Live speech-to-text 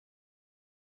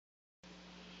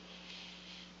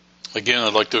Again,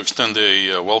 I'd like to extend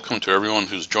a welcome to everyone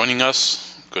who's joining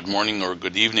us. Good morning or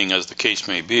good evening, as the case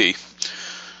may be.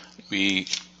 We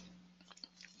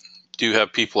do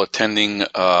have people attending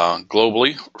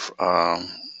globally.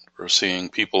 We're seeing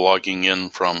people logging in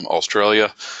from Australia,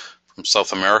 from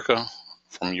South America,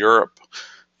 from Europe,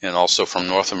 and also from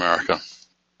North America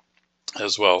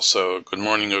as well. So good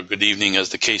morning or good evening, as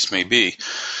the case may be.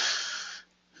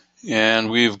 And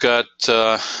we've got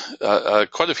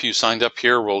quite a few signed up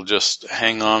here. We'll just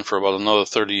hang on for about another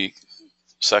 30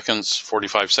 seconds,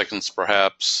 45 seconds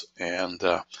perhaps, and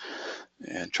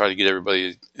try to get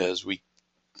everybody as we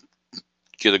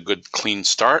get a good clean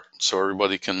start so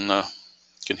everybody can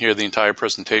hear the entire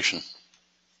presentation.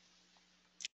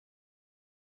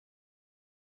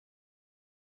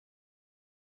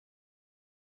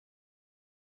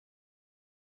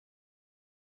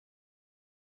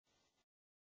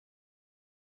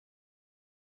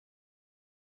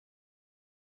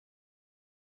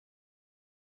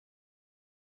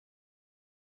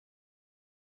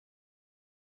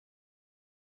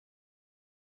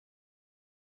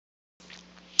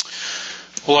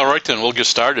 Well, all right then, we'll get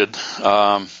started.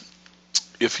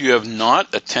 If you have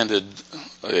not attended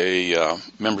a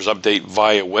members update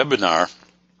via webinar,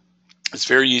 it's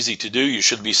very easy to do. You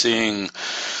should be seeing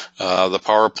the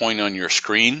PowerPoint on your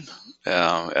screen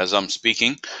as I'm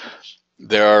speaking.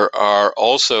 There are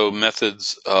also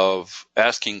methods of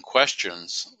asking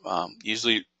questions,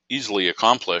 easily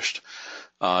accomplished.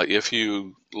 If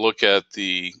you look at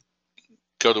the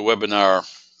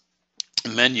GoToWebinar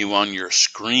menu on your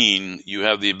screen, you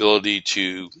have the ability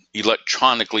to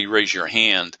electronically raise your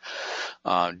hand.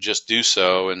 Just do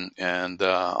so, and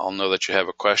I'll know that you have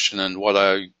a question. And what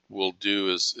I will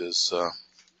do is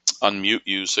unmute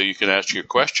you so you can ask your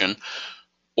question,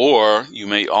 or you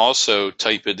may also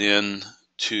type it in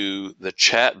to the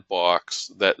chat box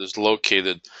that is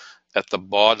located at the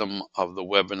bottom of the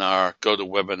webinar,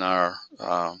 GoToWebinar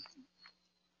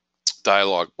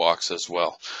dialog box as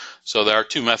well. So there are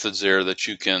two methods there that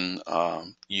you can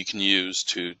use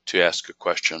to ask a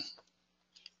question.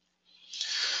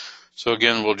 So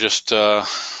again, we'll just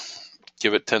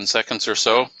give it 10 seconds or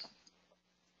so,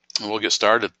 and we'll get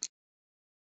started.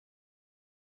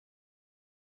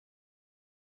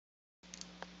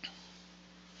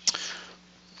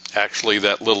 Actually,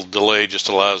 that little delay just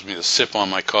allows me to sip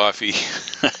on my coffee.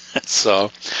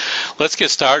 So let's get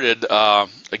started.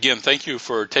 Again, thank you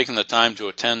for taking the time to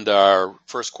attend our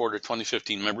first quarter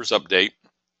 2015 members update.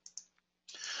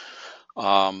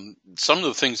 Some of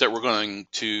the things that we're going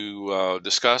to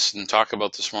discuss and talk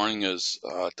about this morning is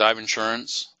dive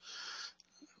insurance.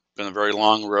 Been a very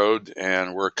long road,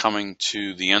 and we're coming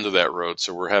to the end of that road,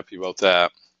 so we're happy about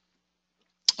that.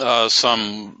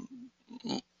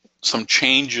 Some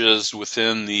changes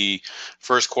within the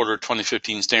first quarter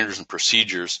 2015 standards and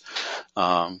procedures.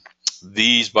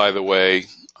 These, by the way,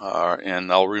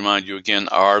 and I'll remind you again,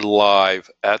 are live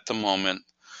at the moment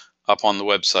up on the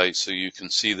website, so you can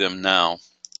see them now.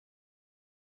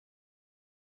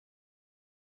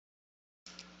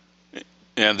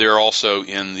 And they're also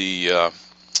in the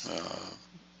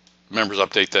members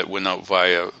update that went out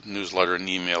via newsletter and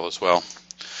email as well.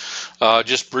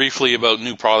 Just briefly about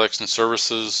new products and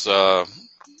services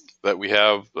that we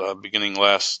have beginning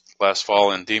last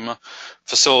fall in DEMA.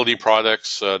 Facility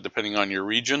products, depending on your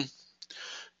region,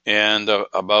 and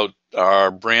about our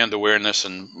brand awareness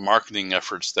and marketing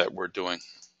efforts that we're doing.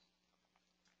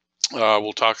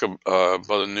 We'll talk about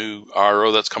a new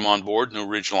RO that's come on board, new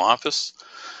regional office,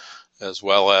 as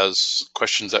well as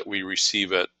questions that we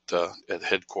receive at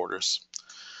headquarters,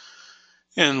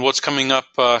 and what's coming up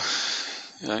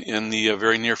in the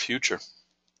very near future.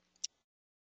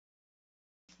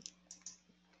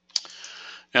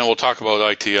 And we'll talk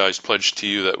about ITI's pledge to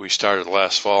you that we started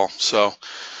last fall. So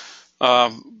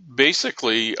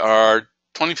basically, our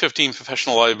 2015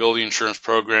 professional liability insurance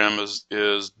program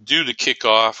is due to kick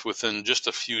off within just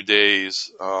a few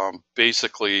days,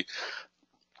 basically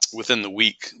within the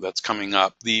week that's coming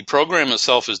up. The program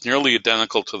itself is nearly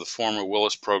identical to the former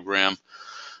Willis program,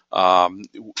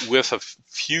 with a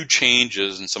few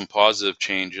changes and some positive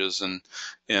changes, and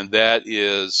that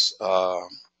is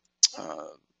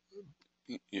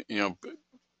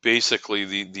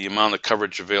basically the amount of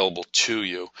coverage available to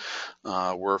you.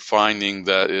 We're finding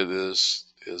that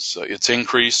it's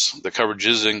increased. The coverage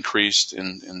is increased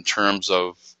in terms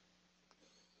of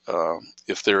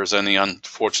if there is any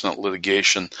unfortunate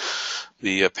litigation,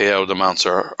 the payout amounts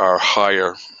are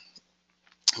higher.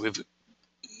 We've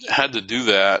had to do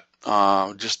that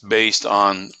just based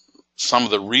on some of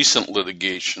the recent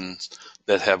litigations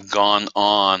that have gone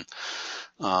on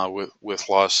with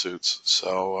lawsuits.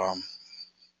 So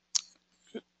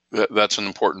that's an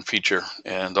important feature,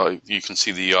 and you can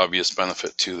see the obvious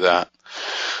benefit to that.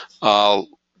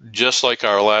 Just like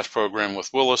our last program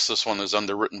with Willis, this one is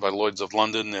underwritten by Lloyd's of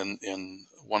London in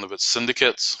one of its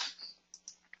syndicates.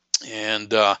 And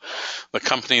the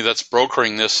company that's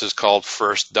brokering this is called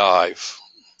First Dive.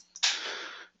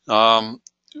 And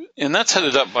that's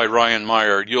headed up by Ryan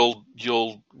Meyer.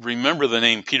 You'll remember the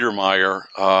name Peter Meyer,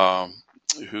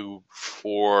 who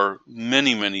for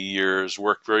many, many years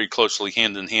worked very closely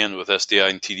hand in hand with SDI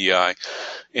and TDI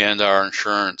and our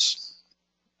insurance.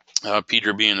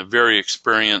 Peter being a very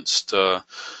experienced,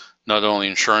 not only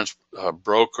insurance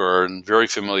broker and very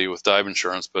familiar with dive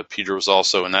insurance, but Peter was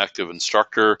also an active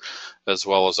instructor as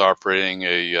well as operating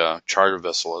a charter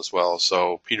vessel as well.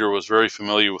 So Peter was very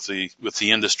familiar with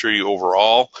the industry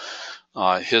overall.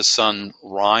 His son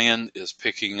Ryan is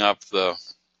picking up the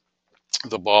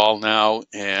ball now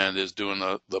and is doing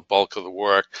the bulk of the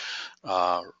work.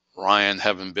 Ryan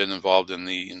having been involved in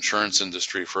the insurance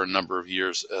industry for a number of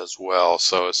years as well.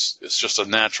 So it's just a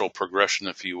natural progression,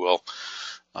 if you will,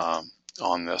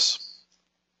 on this.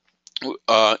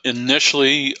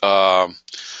 Initially, our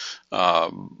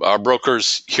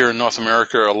brokers here in North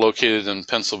America are located in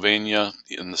Pennsylvania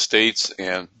in the States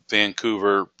and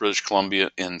Vancouver, British Columbia,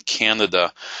 and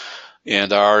Canada.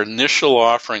 And our initial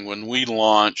offering when we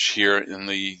launch here in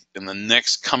the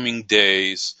next coming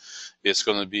days, it's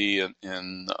going to be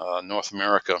in North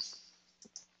America.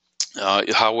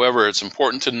 However, it's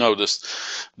important to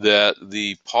notice that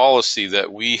the policy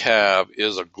that we have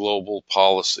is a global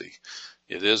policy.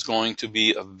 It is going to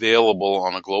be available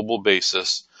on a global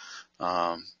basis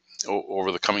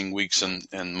over the coming weeks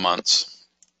and months.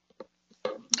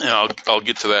 And I'll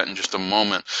get to that in just a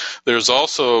moment. There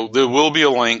will be a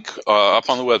link up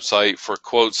on the website for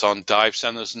quotes on dive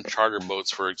centers and charter boats,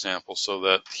 for example, so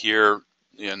that here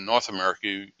in North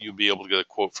America, you'll be able to get a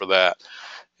quote for that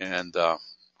and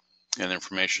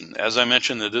information. As I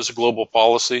mentioned, it is a global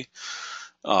policy.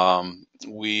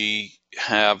 We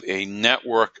have a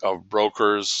network of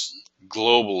brokers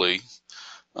globally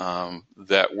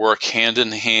that work hand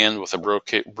in hand with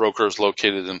the brokers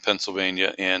located in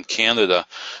Pennsylvania and Canada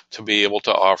to be able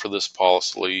to offer this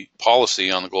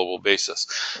policy on a global basis.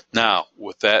 Now,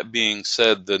 with that being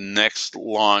said, the next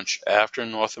launch after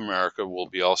North America will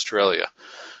be Australia.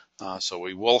 So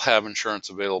we will have insurance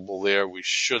available there. We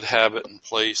should have it in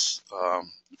place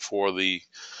for the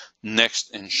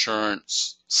next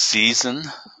insurance season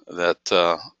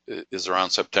that is around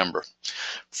September.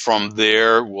 From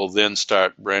there, we'll then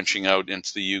start branching out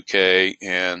into the UK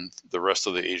and the rest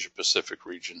of the Asia Pacific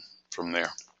region from there.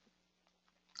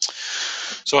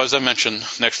 So as I mentioned,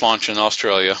 next launch in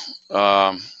Australia.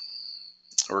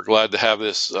 We're glad to have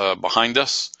this behind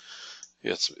us.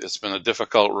 It's been a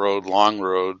difficult road, long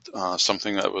road,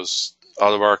 something that was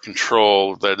out of our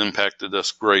control that impacted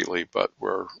us greatly, but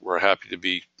we're happy to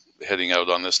be heading out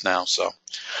on this now. So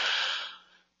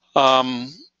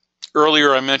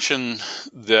earlier I mentioned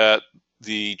that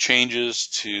the changes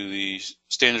to the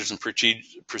standards and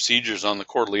procedures on the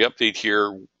quarterly update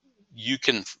here,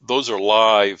 those are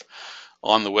live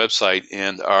on the website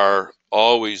and are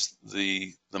always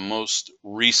the most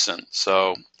recent.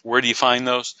 So where do you find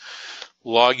those?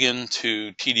 Log in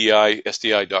to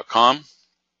tdisdi.com,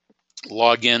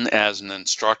 log in as an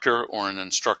instructor or an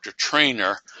instructor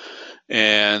trainer,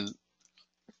 and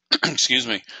excuse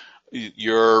me,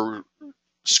 your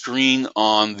screen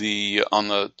on the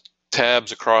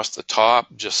tabs across the top,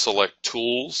 just select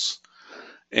Tools,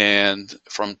 and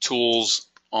from Tools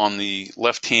on the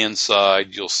left-hand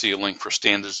side, you'll see a link for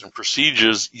Standards and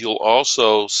Procedures. You'll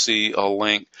also see a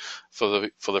link for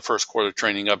the first quarter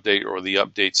training update or the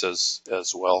updates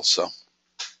as well. So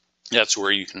that's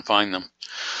where you can find them.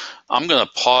 I'm going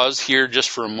to pause here just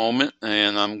for a moment,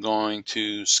 and I'm going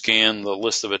to scan the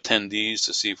list of attendees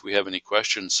to see if we have any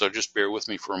questions. So just bear with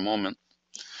me for a moment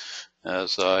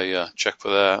as I check for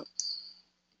that.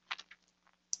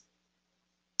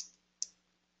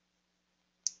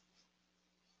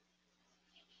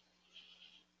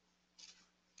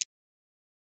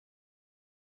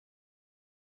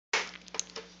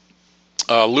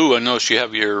 Lou, I noticed you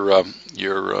have your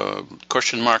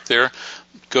question mark there.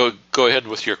 Go ahead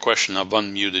with your question. I've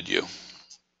unmuted you.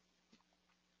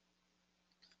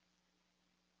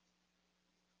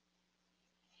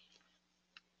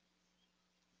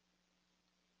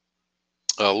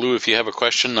 Lou, if you have a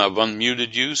question, I've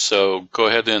unmuted you, so go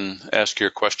ahead and ask your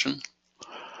question.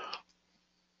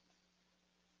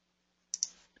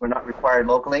 We're not required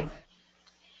locally?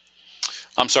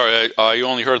 I'm sorry, I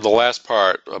only heard the last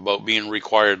part about being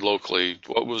required locally.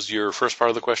 What was your first part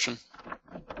of the question?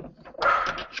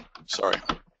 Sorry.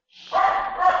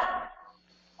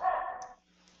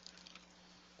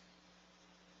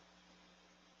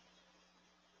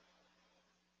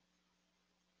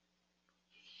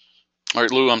 All right,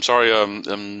 Lou, I'm sorry,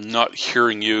 I'm not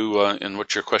hearing you in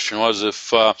what your question was.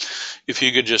 If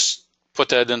you could just put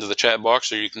that into the chat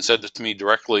box, or you can send it to me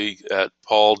directly at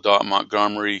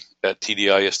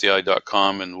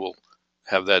paul.montgomery@tdisdi.com, and we'll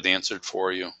have that answered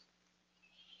for you.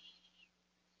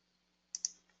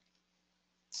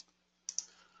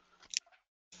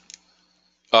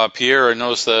 Pierre, I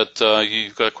noticed that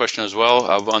you've got a question as well.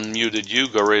 I've unmuted you.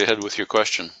 Go right ahead with your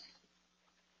question.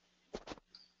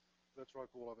 That's right,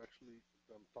 Paul. I've actually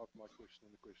typed my question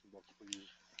in the question box for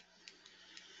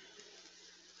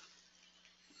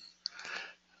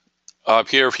you.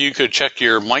 Pierre, if you could check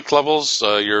your mic levels,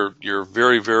 you're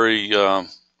very, very low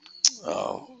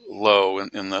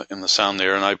in the sound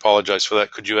there, and I apologize for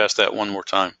that. Could you ask that one more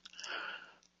time?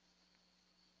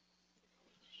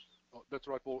 Oh, that's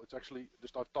right, Paul. It's actually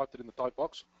just I've typed it in the type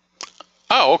box.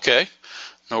 Oh, okay.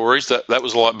 No worries. That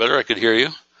was a lot better. I could hear you.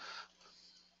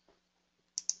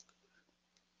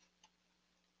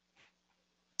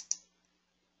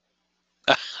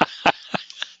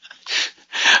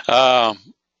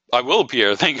 I will,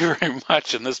 Pierre. Thank you very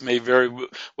much. And this may very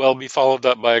well be followed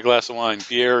up by a glass of wine.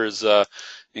 Pierre is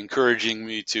encouraging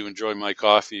me to enjoy my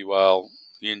coffee while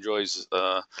he enjoys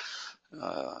a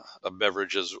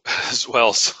beverage as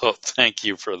well. So thank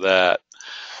you for that.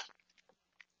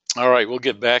 All right, we'll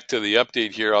get back to the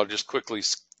update here. I'll just quickly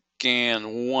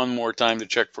scan one more time to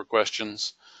check for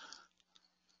questions.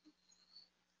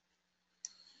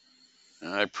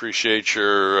 I appreciate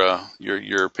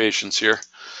your patience here.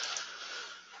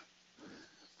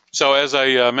 So as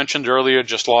I mentioned earlier,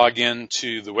 just log in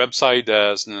to the website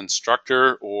as an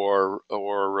instructor or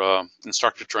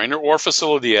instructor trainer or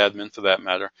facility admin for that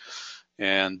matter,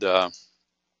 and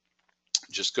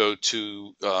just go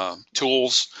to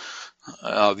tools,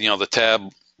 the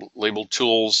tab labeled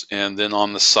tools, and then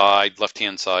on the side,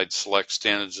 left-hand side, select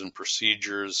standards and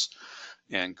procedures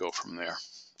and go from there.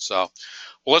 So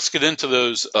well, let's get into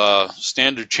those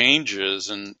standard changes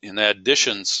and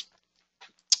additions.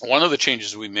 One of the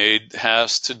changes we made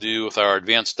has to do with our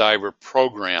Advanced Diver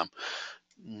program,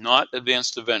 not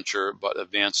Advanced Adventure, but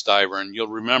Advanced Diver. And you'll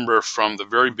remember from the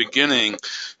very beginning,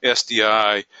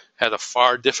 SDI had a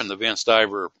far different Advanced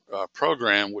Diver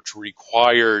program, which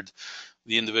required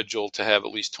the individual to have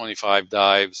at least 25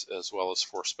 dives as well as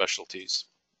 4 specialties.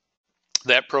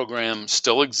 That program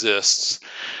still exists.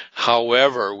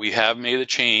 However, we have made a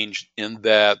change in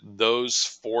that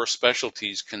those 4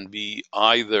 specialties can be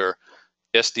either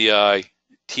SDI,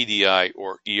 TDI,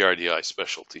 or ERDI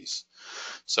specialties.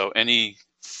 So any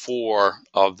 4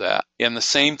 of that. And the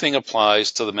same thing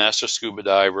applies to the Master Scuba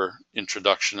Diver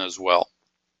introduction as well.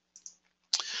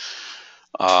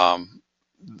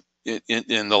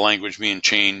 In the language being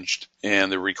changed and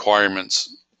the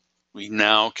requirements, we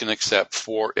now can accept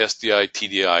 4 SDI,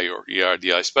 TDI, or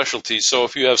ERDI specialties. So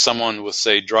if you have someone with,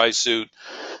 say, dry suit,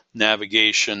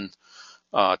 navigation,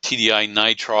 TDI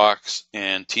nitrox,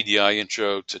 and TDI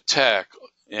intro to tech,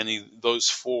 those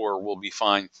 4 will be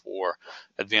fine for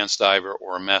Advanced Diver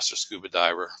or Master Scuba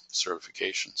Diver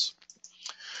certifications.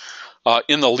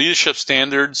 In the leadership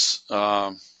standards,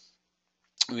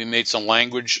 we made some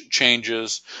language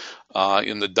changes.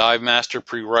 In the Dive Master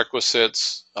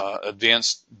prerequisites,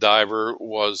 Advanced Diver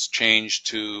was changed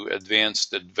to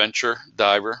Advanced Adventure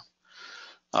Diver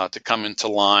to come into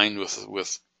line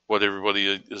with what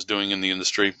everybody is doing in the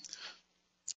industry.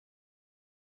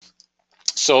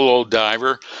 Solo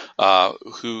diver,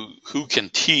 who can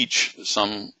teach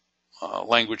some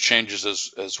language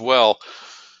changes as well,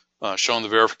 showing the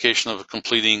verification of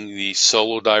completing the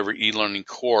Solo Diver e-learning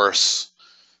course,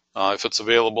 if it's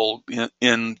available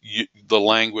in the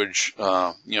language,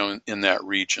 in that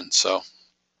region. So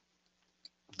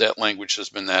that language has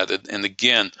been added. And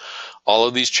again, all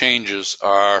of these changes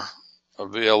are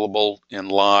available in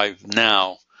live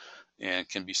now and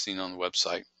can be seen on the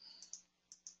website.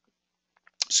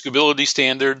 Scubability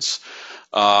standards,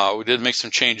 we did make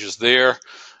some changes there,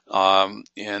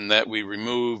 in that we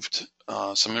removed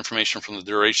some information from the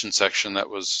duration section that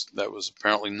was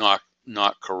apparently not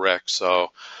correct.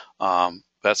 So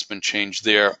that's been changed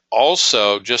there.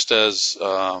 Also, just as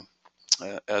a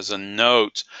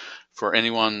note for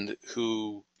anyone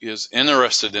who is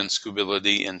interested in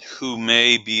Scubability and who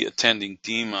may be attending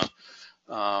DEMA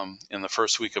in the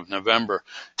first week of November,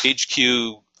 HQ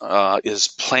is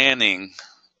planning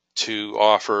to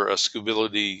offer a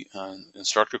Scubability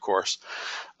instructor course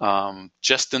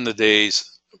just in the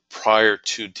days prior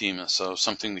to DEMA. So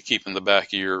something to keep in the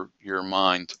back of your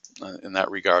mind in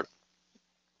that regard.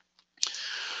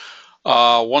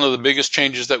 One of the biggest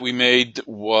changes that we made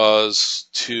was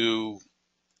to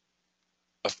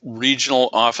a regional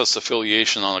office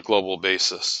affiliation on a global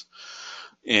basis.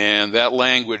 And that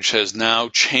language has now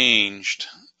changed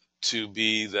to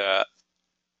be that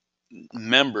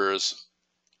members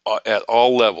at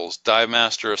all levels, dive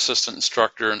master, assistant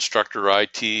instructor, instructor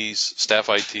ITs, staff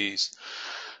ITs,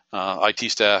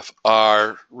 IT staff,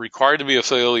 are required to be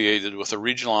affiliated with a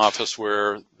regional office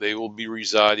where they will be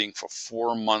residing for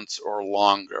 4 months or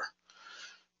longer.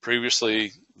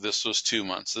 Previously, this was 2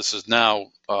 months. This is now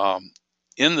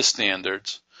in the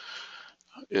standards.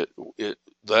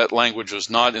 That language was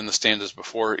not in the standards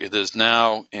before. It is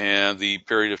now, and the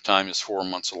period of time is 4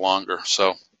 months or longer.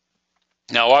 So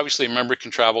now, obviously, a member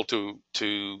can travel to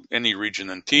any region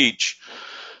and teach,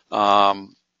 but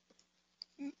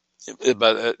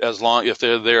if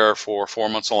they're there for 4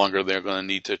 months or longer, they're going to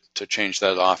need to change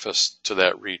that office to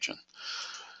that region.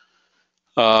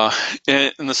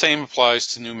 And the same applies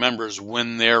to new members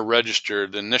when they're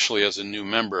registered initially as a new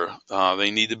member.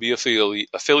 They need to be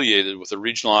affiliated with a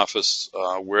regional office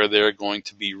where they're going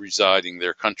to be residing,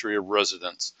 their country of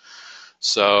residence.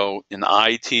 So an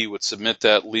IT would submit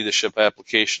that leadership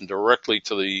application directly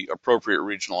to the appropriate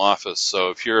regional office. So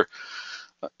if you're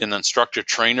an instructor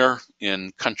trainer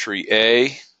in country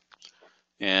A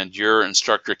and your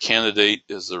instructor candidate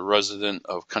is a resident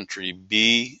of country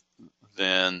B,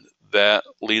 then that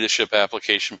leadership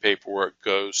application paperwork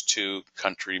goes to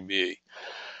country B.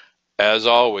 As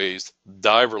always,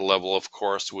 diver level, of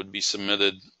course, would be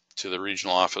submitted to the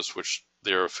regional office which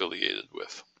they're affiliated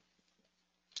with.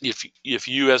 If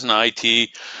you as an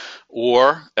IT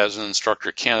or as an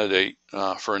instructor candidate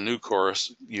for a new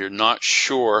course, you're not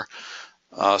sure,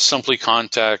 simply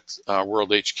contact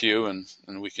World HQ and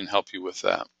we can help you with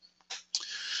that.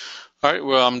 All right,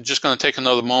 well, I'm just going to take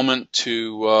another moment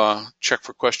to check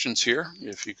for questions here.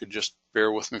 If you could just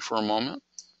bear with me for a moment.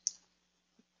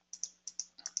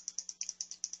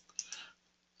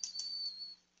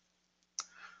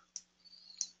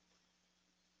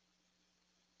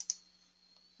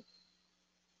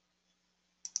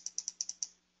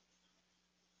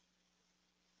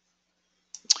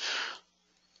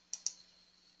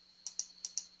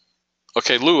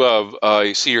 Okay, Lou,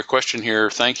 I see your question here.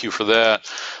 Thank you for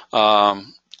that.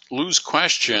 Lou's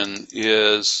question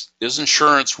is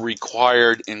insurance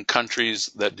required in countries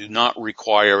that do not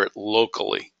require it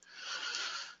locally?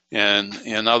 And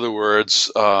in other words,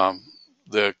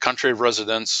 the country of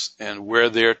residence and where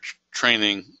they're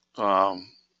training,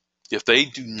 if they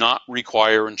do not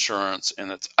require insurance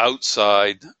and it's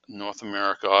outside North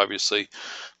America, obviously,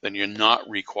 then you're not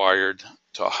required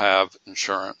to have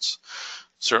insurance.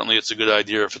 Certainly, it's a good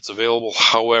idea if it's available.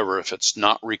 However, if it's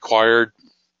not required,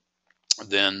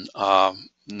 then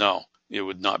no, it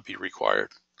would not be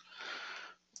required.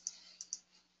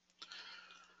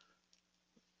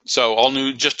 So all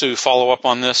new, just to follow up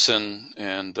on this,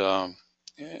 and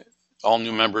all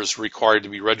new members required to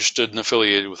be registered and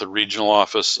affiliated with a regional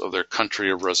office of their country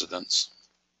of residence.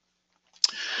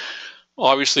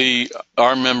 Obviously,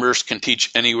 our members can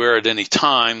teach anywhere at any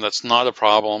time. That's not a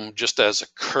problem. Just as a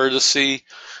courtesy,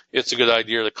 it's a good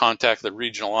idea to contact the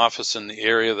regional office in the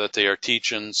area that they are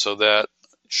teaching so that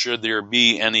should there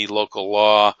be any local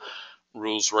law,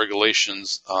 rules,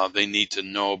 regulations, they need to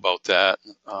know about that.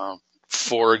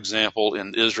 For example,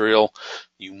 in Israel,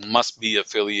 you must be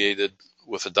affiliated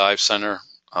with a dive center.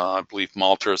 I believe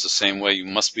Malta is the same way. You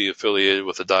must be affiliated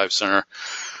with a dive center.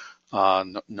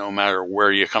 No matter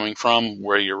where you're coming from,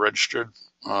 where you're registered.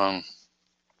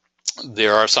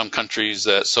 There are some countries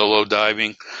that solo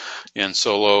diving and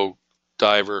solo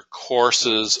diver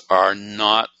courses are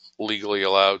not legally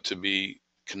allowed to be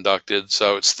conducted.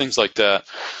 So it's things like that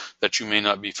that you may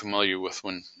not be familiar with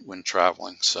when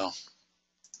traveling. So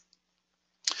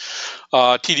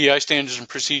TDI standards and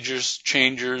procedures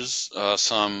changes,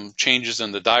 some changes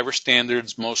in the diver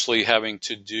standards, mostly having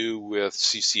to do with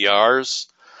CCRs.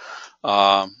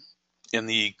 In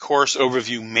the course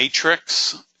overview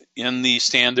matrix in the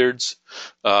standards,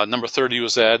 number 30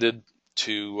 was added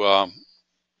to,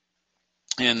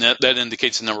 and that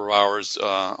indicates the number of hours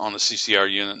on the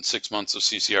CCR unit and 6 months of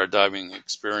CCR diving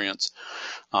experience.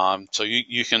 So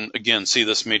you can, again, see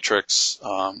this matrix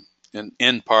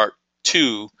in part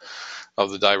 2 of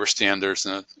the diver standards,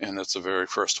 and it's the very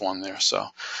first one there. So.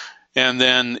 And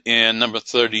then in number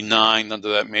 39, under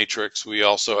that matrix, we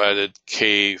also added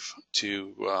CAVE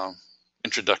to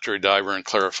introductory diver and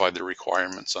clarified the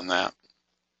requirements on that.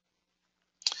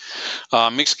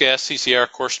 Mixed gas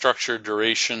CCR course structure,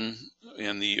 duration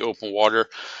in the open water.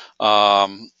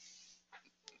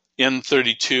 In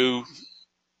 32,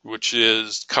 which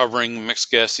is covering mixed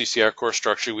gas CCR course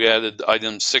structure, we added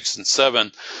items 6 and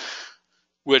 7,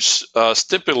 which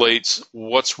stipulates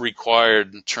what's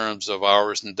required in terms of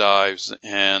hours and dives.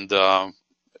 And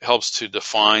helps to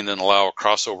define and allow a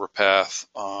crossover path,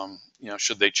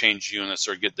 should they change units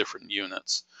or get different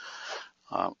units.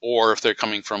 Or if they're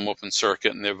coming from open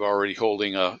circuit and they're already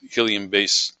holding a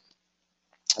helium-based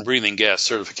breathing gas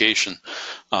certification,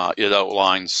 it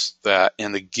outlines that.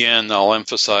 And again, I'll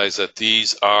emphasize that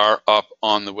these are up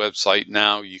on the website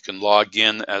now. You can log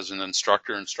in as an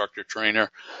instructor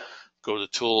trainer, go to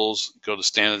tools, go to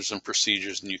standards and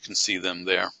procedures, and you can see them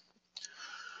there.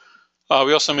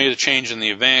 We also made a change in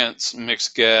the advanced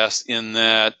mixed gas in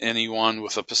that anyone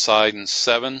with a Poseidon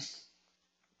 7,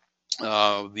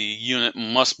 the unit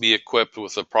must be equipped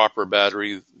with a proper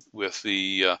battery with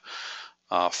the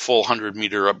full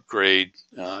 100-meter upgrade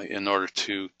in order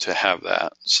to have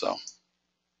that. So,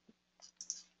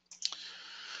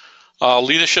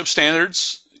 leadership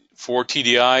standards for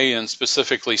TDI and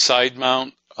specifically side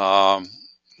mount.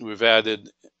 We've added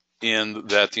in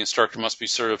that the instructor must be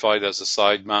certified as a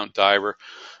side mount diver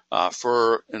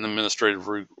for an administrative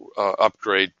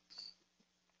upgrade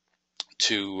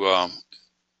to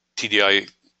TDI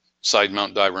side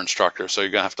mount diver instructor. So you're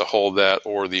going to have to hold that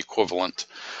or the equivalent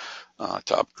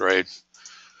to upgrade.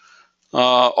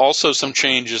 Also some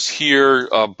changes here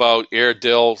about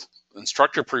AirDel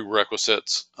instructor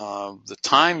prerequisites. The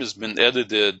time has been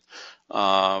edited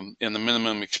in the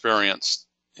minimum experience.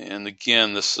 And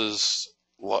again, this is,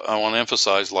 I want to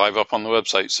emphasize, live up on the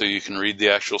website so you can read the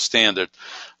actual standard.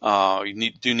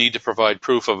 You do need to provide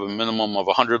proof of a minimum of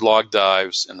 100 log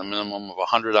dives and a minimum of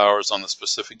 100 hours on the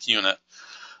specific unit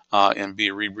and be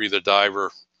a rebreather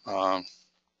diver.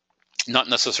 Not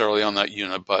necessarily on that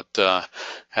unit, but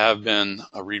have been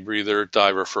a rebreather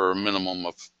diver for a minimum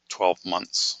of 12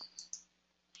 months.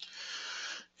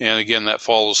 And again, that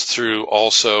follows through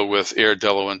also with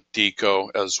AirDelo and DECO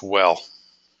as well.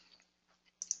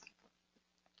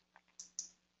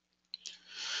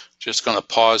 Just going to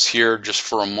pause here just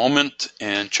for a moment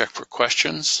and check for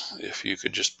questions. If you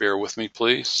could just bear with me,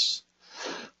 please.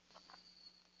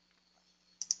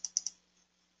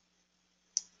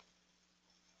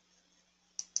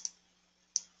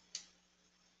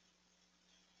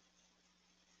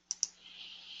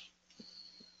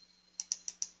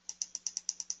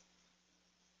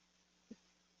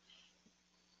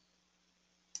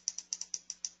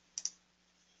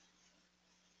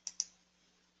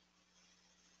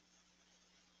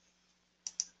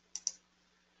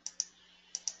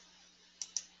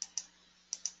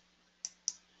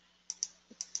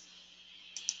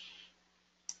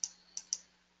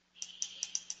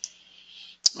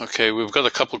 Okay, we've got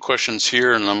a couple of questions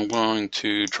here, and I'm going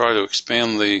to try to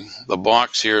expand the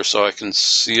box here so I can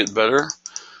see it better.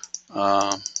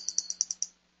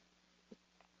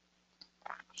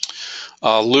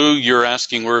 Lou, you're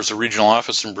asking where's the regional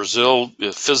office in Brazil?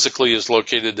 It physically is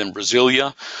located in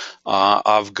Brasilia.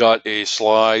 I've got a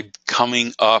slide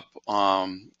coming up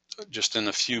just in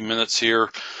a few minutes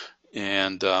here,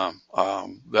 and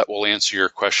that will answer your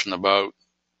question about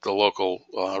the local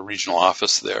regional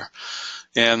office there.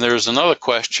 And there's another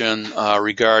question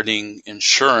regarding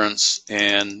insurance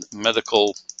and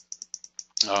medical,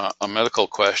 a medical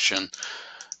question,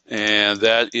 and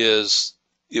that is,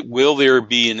 will there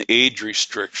be an age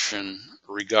restriction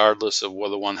regardless of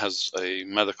whether one has a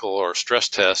medical or a stress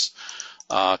test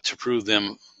to prove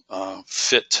them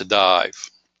fit to dive?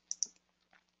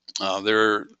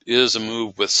 There is a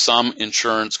move with some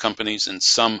insurance companies and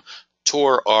some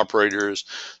tour operators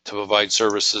to provide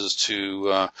services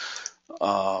to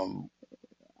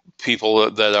people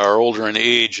that are older in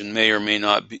age and may or may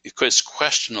not be. It's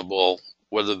questionable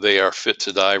whether they are fit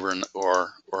to dive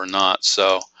or not.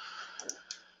 So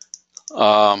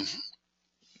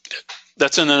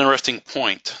that's an interesting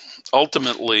point.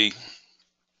 Ultimately,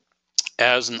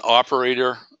 as an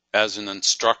operator, as an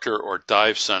instructor or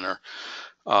dive center,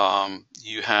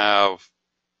 you have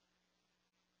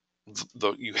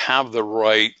the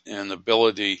right and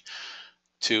ability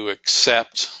to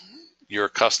accept your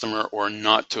customer or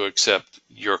not to accept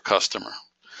your customer.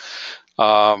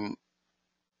 In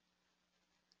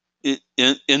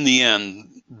the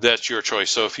end, that's your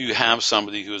choice. So if you have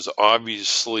somebody who's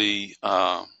obviously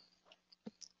not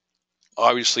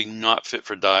fit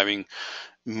for diving,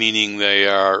 meaning they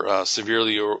are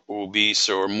severely obese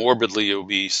or morbidly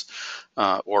obese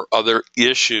or other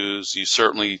issues, you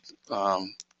certainly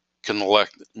can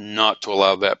elect not to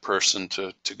allow that person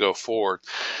to go forward.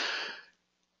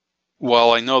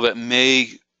 While I know that may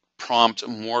prompt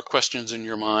more questions in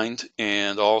your mind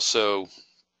and also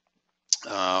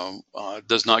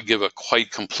does not give a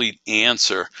quite complete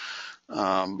answer,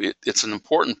 it's an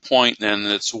important point, and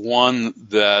it's one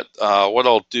that what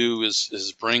I'll do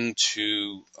is bring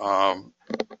to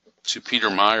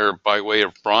Peter Meyer by way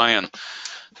of Brian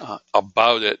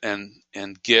about it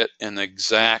and get an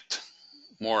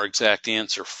more exact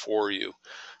answer for you.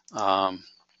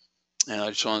 And I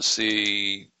just want to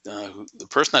see the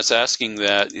person that's asking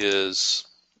that is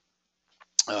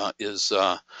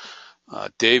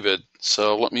David.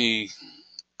 So let me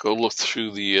go look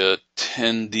through the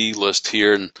attendee list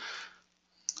here and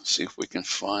see if we can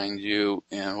find you.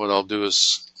 And what I'll do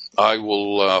is I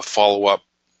will follow up,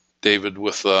 David,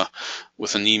 with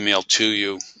an email to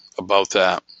you about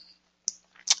that.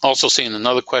 Also seeing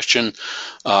another question,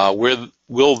 where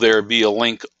will there be a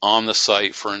link on the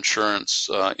site for insurance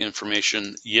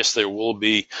information? Yes, there will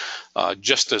be,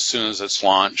 just as soon as it's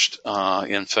launched.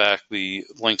 In fact, the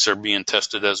links are being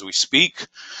tested as we speak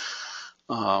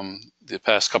the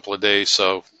past couple of days,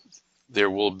 so there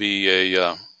will be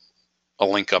a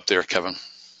link up there, Kevin.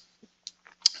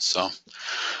 So,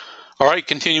 all right,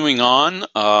 continuing on.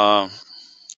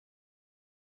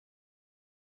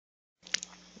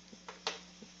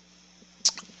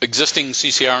 Existing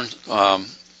CCR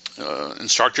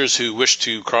instructors who wish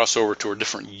to cross over to a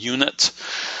different unit.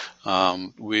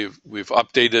 We've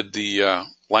updated the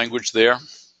language there.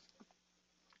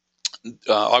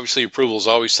 Obviously, approval is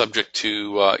always subject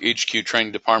to HQ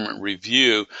training department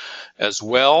review, as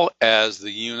well as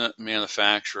the unit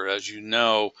manufacturer. As you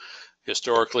know,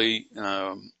 historically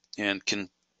and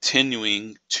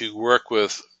continuing to work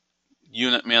with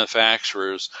unit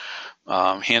manufacturers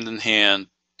hand in hand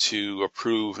to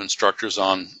approve instructors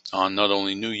on not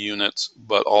only new units,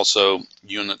 but also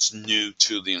units new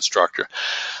to the instructor.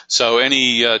 So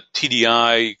any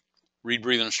TDI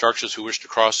rebreather instructors who wish to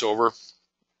cross over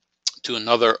to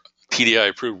another TDI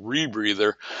approved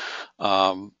rebreather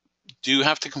do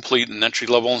have to complete an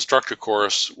entry-level instructor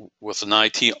course with an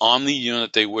IT on the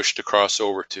unit they wish to cross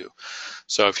over to.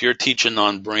 So if you're teaching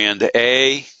on brand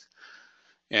A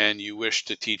and you wish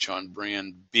to teach on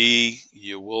brand B,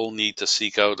 you will need to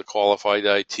seek out a qualified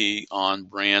IT on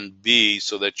brand B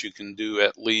so that you can do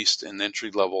at least an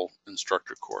entry-level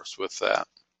instructor course with that.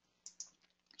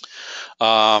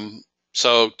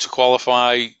 So to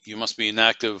qualify, you must be an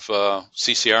active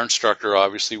CCR instructor,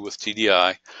 obviously with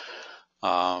TDI.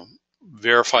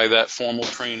 Verify that formal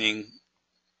training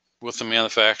with the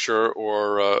manufacturer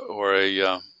or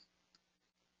a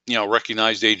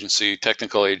recognized agency,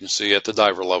 technical agency at the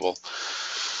diver level.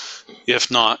 If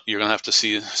not, you're going to have to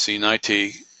see an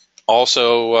IT.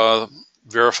 Also,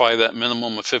 verify that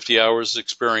minimum of 50 hours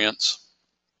experience.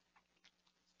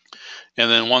 And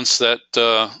then once that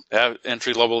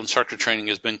entry-level instructor training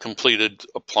has been completed,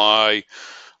 apply,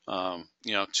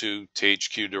 to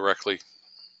HQ directly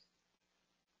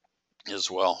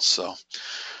as well. So,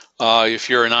 if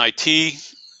you're an IT,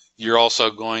 you're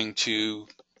also going to,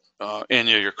 and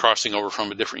you're crossing over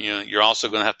from a different unit, you're also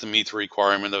going to have to meet the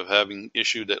requirement of having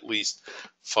issued at least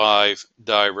 5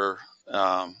 diver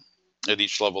at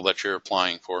each level that you're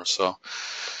applying for. So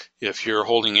if you're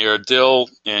holding air DIL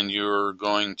and you're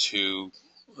going to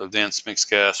advanced mixed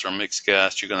gas or mixed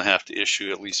gas, you're going to have to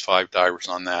issue at least 5 divers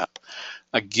on that.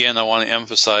 Again, I want to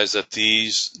emphasize that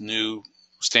these new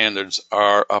standards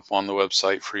are up on the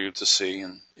website for you to see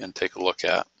and take a look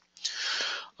at.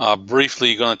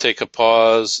 Briefly, going to take a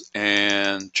pause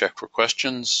and check for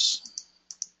questions.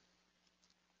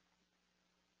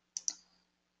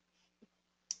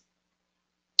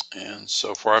 And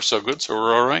so far, so good, so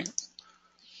we're all right.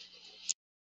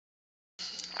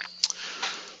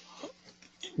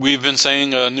 We've been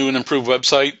saying a new and improved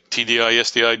website,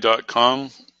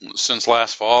 tdisdi.com, since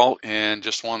last fall, and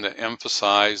just wanted to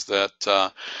emphasize that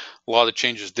a lot of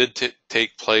changes did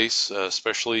take place,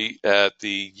 especially at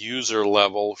the user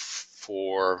level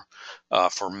for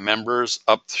members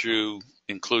up through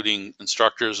including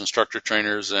instructors, instructor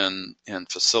trainers, and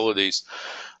facilities.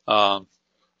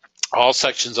 All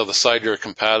sections of the site are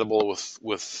compatible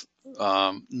with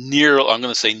I'm going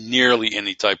to say nearly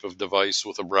any type of device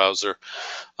with a browser.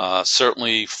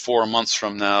 Certainly 4 months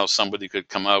from now, somebody could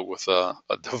come out with a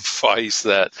device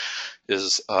that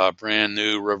is brand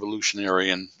new, revolutionary,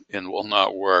 and will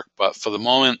not work. But for the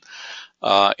moment,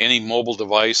 any mobile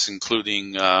device,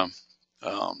 including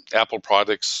Apple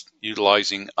products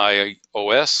utilizing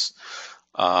iOS,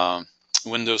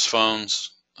 Windows phones,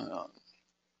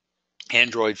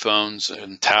 Android phones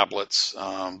and tablets,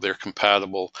 they're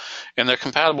compatible, and they're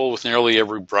compatible with nearly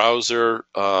every browser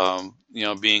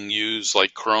being used,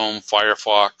 like Chrome,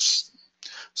 Firefox,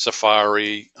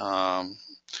 Safari,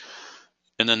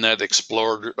 Internet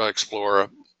Explorer.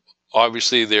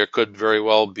 Obviously, there could very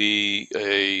well be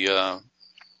a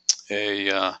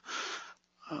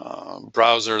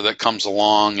browser that comes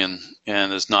along and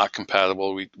is not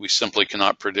compatible. We simply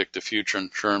cannot predict the future in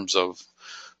terms of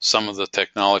some of the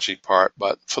technology part,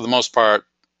 but for the most part,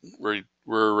 we're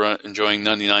enjoying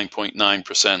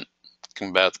 99.9%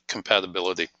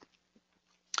 compatibility.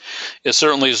 It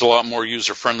certainly is a lot more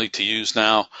user-friendly to use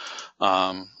now,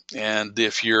 and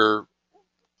if you're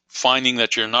finding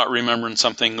that you're not remembering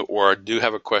something or do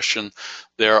have a question,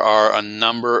 there are a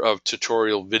number of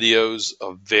tutorial videos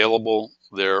available.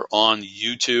 They're on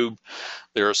YouTube.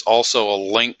 There's also a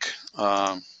link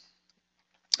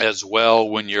as well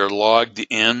when you're logged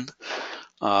in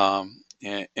as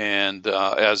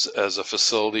a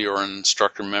facility or an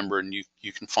instructor member, and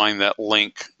you can find that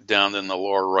link down in the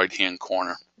lower right-hand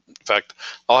corner. In fact,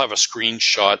 I'll have a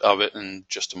screenshot of it in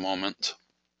just a moment.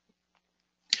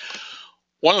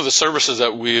 One of the services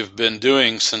that we've been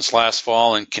doing since last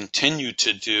fall and continue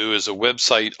to do is a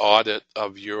website audit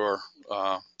of your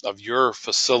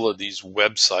facility's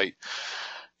website.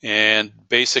 And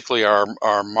basically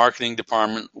our marketing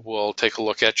department will take a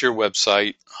look at your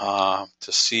website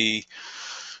to see,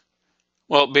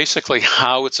 well, basically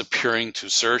how it's appearing to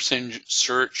search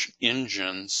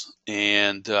engines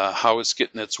and how it's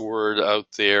getting its word out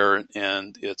there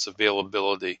and its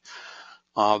availability.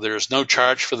 There's no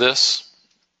charge for this.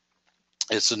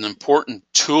 It's an important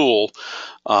tool,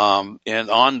 and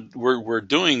we're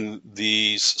doing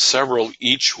these several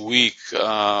each week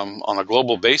on a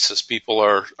global basis. People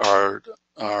are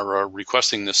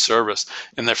requesting this service,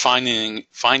 and they're finding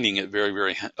it very,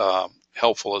 very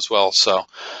helpful as well. So,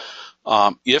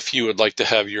 if you would like to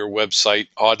have your website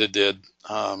audited,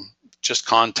 just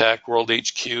contact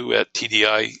WorldHQ at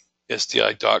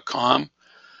tdisdi.com,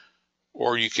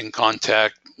 or you can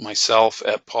contact myself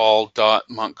at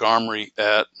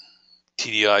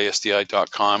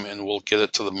paul.montgomery@tdisdi.com, and we'll get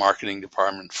it to the marketing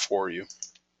department for you.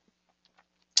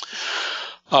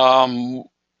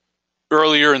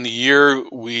 Earlier in the year,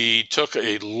 we took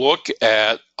a look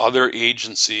at other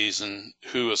agencies and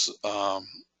who is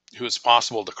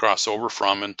possible to cross over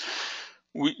from, and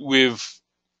we've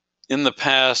in the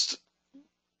past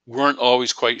weren't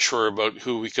always quite sure about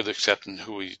who we could accept and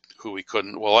who we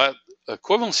couldn't. Well, that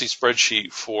equivalency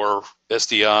spreadsheet for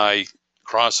SDI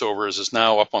crossovers is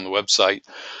now up on the website,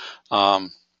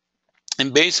 and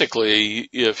basically,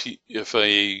 if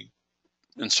a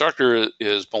instructor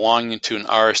is belonging to an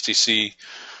RSTC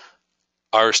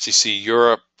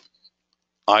Europe,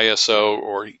 ISO,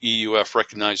 or EUF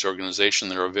recognized organization,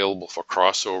 they're available for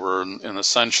crossover, and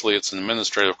essentially it's an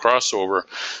administrative crossover,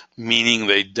 meaning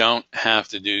they don't have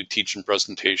to do teaching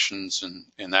presentations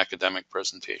and academic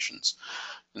presentations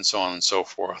and so on and so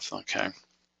forth. Okay,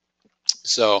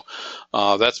 so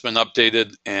that's been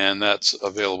updated and that's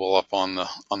available up on the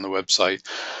website.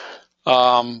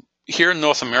 Here in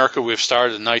North America, we've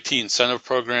started an IT incentive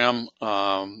program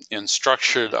and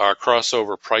structured our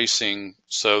crossover pricing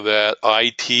so that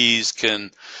ITs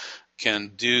can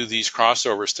do these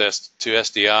crossovers to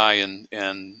SDI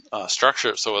and structure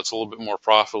it so it's a little bit more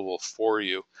profitable for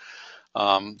you.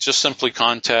 Just simply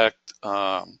contact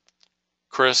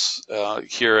Chris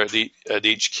here at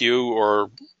HQ,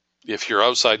 or if you're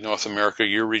outside North America,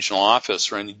 your regional office,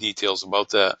 for any details about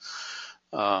that.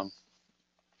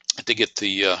 To get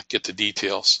the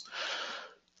details.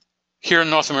 Here in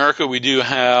North America, we do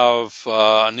have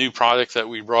a new product that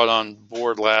we brought on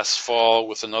board last fall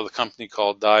with another company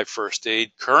called Dive First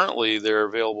Aid. Currently, they're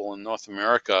available in North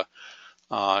America,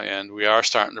 and we are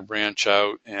starting to branch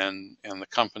out, and the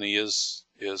company is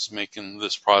making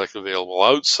this product available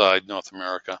outside North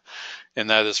America, and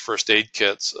that is first aid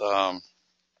kits.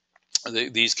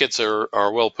 These kits are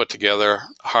well put together,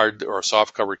 hard or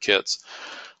soft cover kits.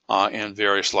 In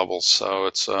various levels, so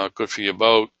it's good for your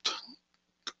boat,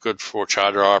 good for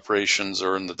charter operations,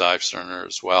 or in the dive center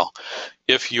as well.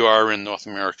 If you are in North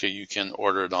America, you can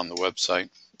order it on the website.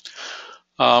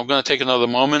 I'm going to take another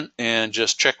moment and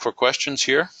just check for questions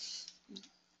here.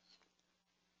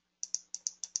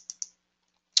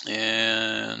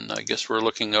 And I guess we're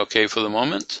looking okay for the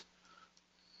moment.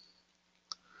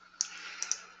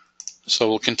 So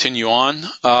we'll continue on.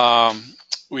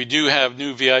 We do have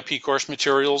new VIP course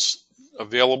materials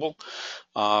available.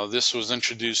 This was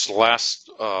introduced last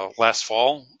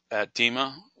fall at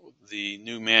DEMA. The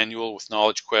new manual with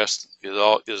Knowledge Quest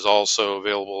is also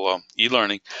available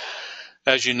e-learning.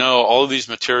 As you know, all of these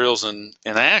materials and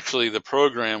actually the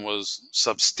program was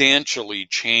substantially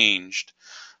changed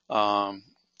to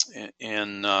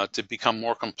become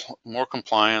more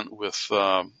compliant with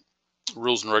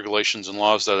rules and regulations and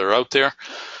laws that are out there.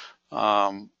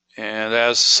 And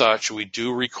as such, we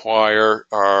do require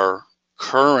our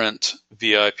current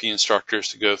VIP instructors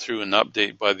to go through an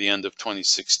update by the end of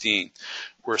 2016.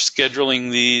 We're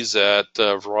scheduling these at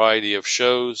a variety of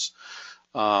shows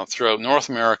throughout North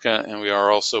America, and we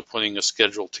are also putting a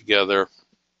schedule together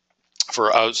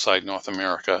for outside North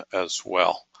America as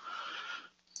well.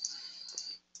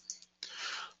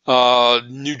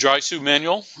 New dry suit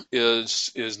manual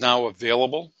is now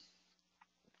available,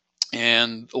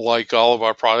 and like all of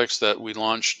our products that we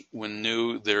launched when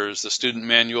new, there's the student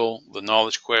manual, the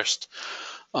knowledge quest,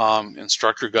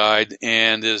 instructor guide,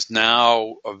 and is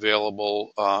now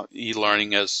available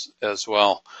e-learning as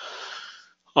well.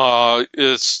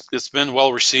 It's been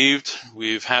well received.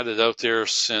 We've had it out there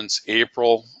since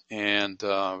April, and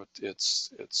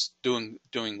it's doing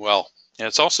well. And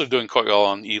it's also doing quite well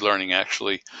on e-learning,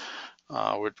 actually,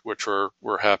 which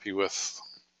we're happy with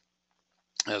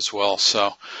as well.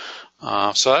 So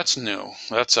that's new.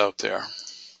 That's out there.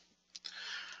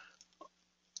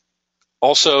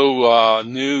 Also,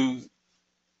 new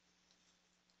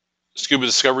Scuba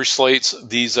Discovery slates.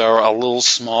 These are a little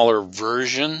smaller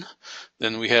version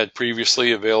than we had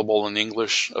previously, available in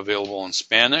English, available in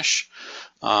Spanish.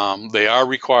 They are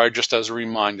required, just as a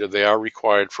reminder, they are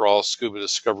required for all Scuba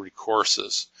Discovery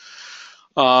courses.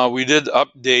 We did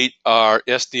update our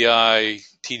SDI,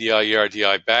 TDI,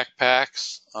 ERDI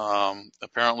backpacks.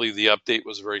 Apparently the update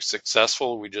was very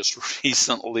successful. We just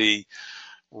recently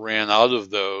ran out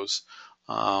of those,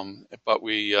 but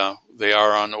they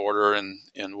are on order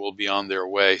and will be on their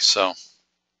way. So,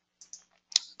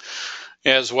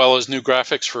 as well as new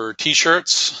graphics for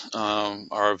t-shirts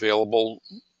are available.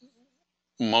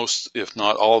 Most, if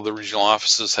not all, of the regional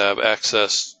offices have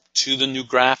access to the new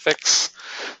graphics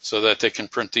so that they can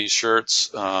print these shirts.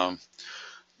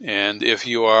 And if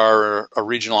you are a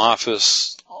regional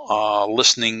office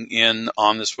listening in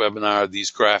on this webinar,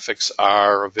 these graphics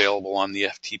are available on the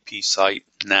FTP site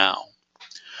now.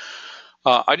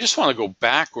 I just want to go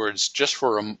backwards just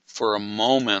for a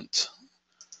moment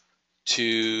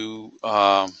to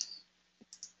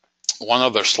one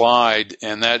other slide,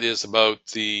 and that is about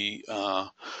the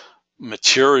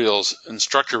materials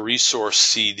instructor resource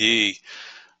CD.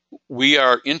 We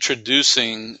are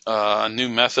introducing a new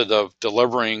method of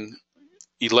delivering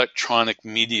electronic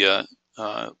media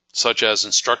such as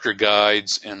instructor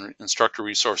guides and instructor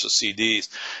resources CDs,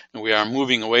 and we are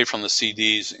moving away from the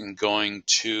CDs and going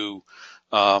to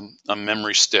a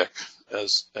memory stick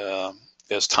as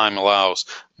time allows,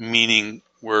 meaning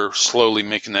we're slowly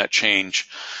making that change.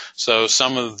 So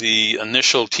some of the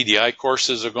initial TDI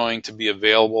courses are going to be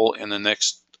available in the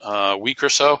next week or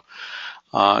so,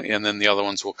 and then the other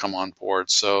ones will come on board.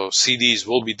 So CDs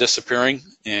will be disappearing,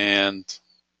 and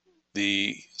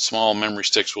the small memory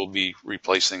sticks will be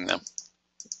replacing them.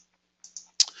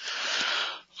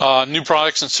 New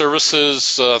products and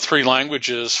services, 3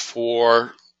 languages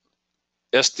for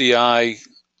SDI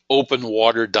Open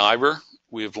Water Diver.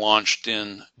 We've launched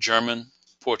in German,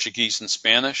 Portuguese, and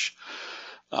Spanish.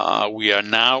 We are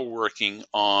now working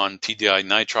on TDI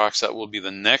Nitrox. That will be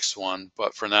the next one,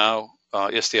 but for now,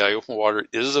 SDI Open Water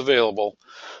is available,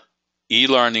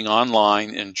 e-learning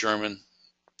online in German,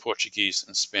 Portuguese,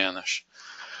 and Spanish.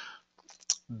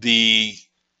 The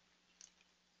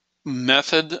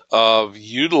method of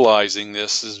utilizing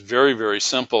this is very, very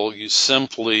simple. You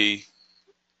simply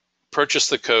purchase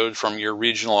the code from your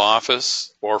regional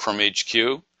office or from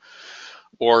HQ,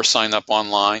 or sign up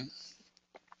online,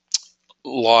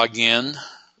 log in,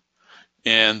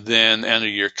 and then enter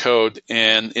your code.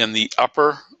 And in the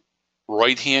upper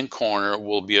right-hand corner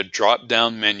will be a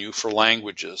drop-down menu for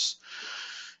languages.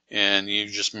 And you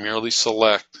just merely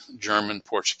select German,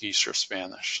 Portuguese, or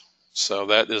Spanish. So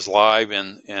that is live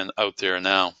and out there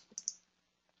now.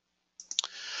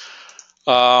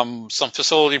 Some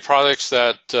facility products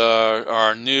that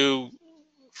are new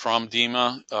from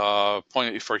DEMA.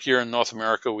 For here in North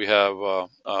America, we have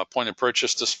a point of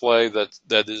purchase display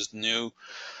that is new,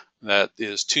 that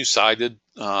is two-sided,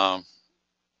 and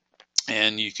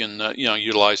you can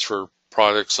utilize for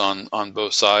products on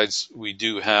both sides. We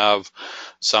do have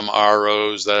some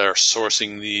ROs that are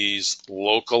sourcing these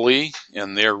locally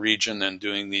in their region and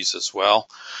doing these as well.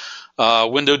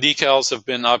 Window decals have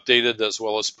been updated, as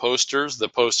well as posters. The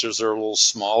posters are a little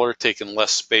smaller, taking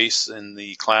less space in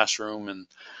the classroom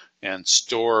and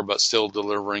store, but still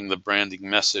delivering the branding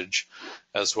message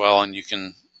as well. And you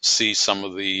can see some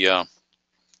of the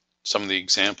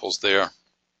examples there.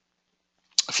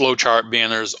 Flowchart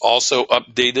banners also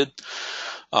updated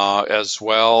as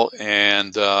well,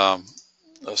 and a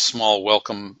small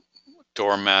welcome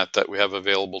doormat that we have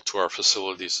available to our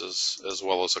facilities as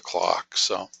well as a clock.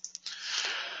 So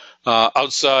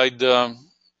outside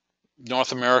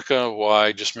North America,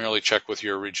 why just merely check with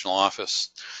your regional office.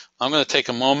 I'm going to take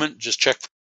a moment, just check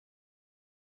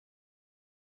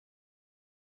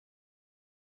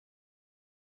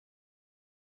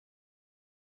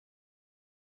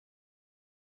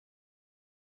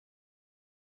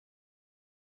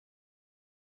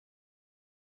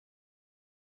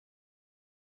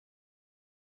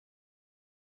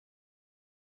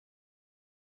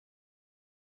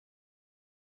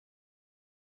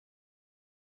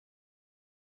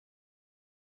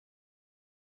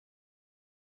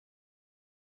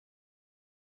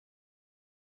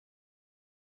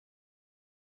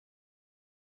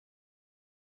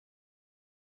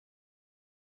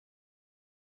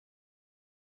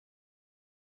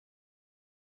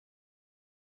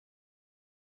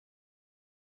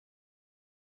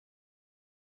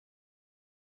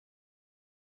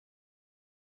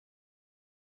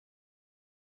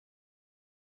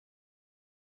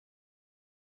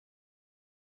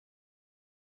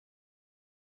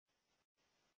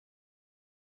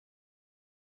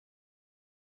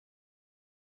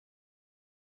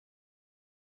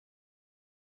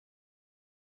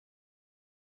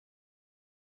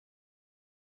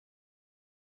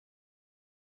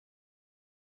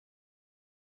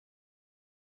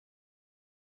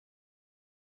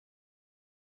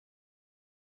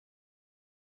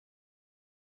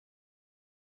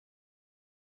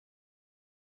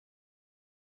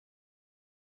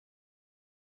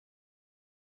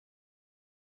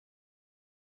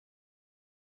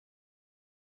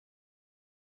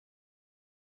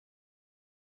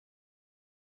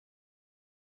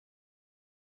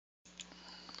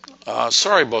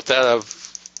Sorry about that. I've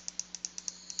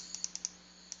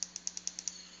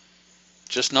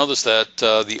just noticed that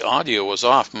the audio was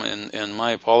off, and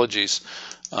my apologies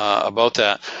about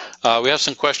that. We have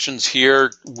some questions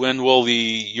here. When will the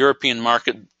European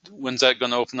market, when's that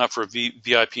going to open up for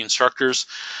VIP instructors?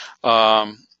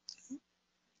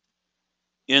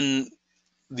 In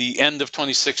the end of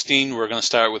 2016, we're going to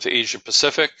start with Asia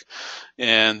Pacific,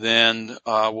 and then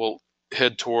we'll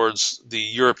head towards the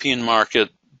European market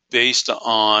based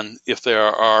on if there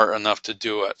are enough to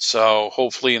do it. So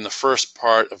hopefully in the first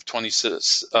part of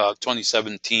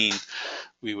 2017,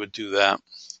 we would do that.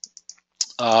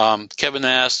 Kevin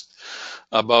asked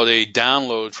about a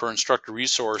download for instructor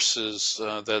resources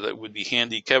that it would be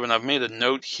handy. Kevin, I've made a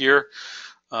note here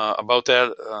about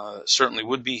that. Certainly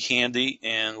would be handy,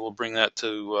 and we'll bring that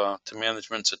to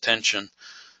management's attention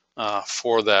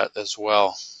for that as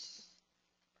well.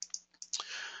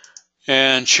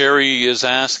 And Sherry is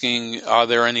asking, are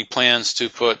there any plans to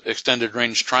put extended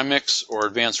range trimix or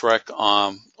advanced rec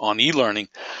on e-learning?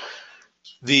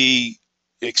 The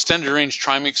extended range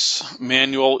trimix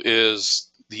manual is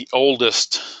the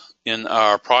oldest in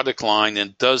our product line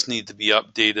and does need to be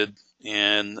updated,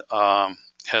 and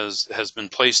has been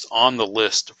placed on the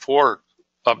list for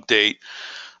update.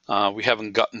 We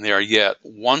haven't gotten there yet.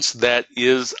 Once that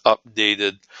is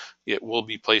updated, it will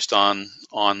be placed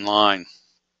online.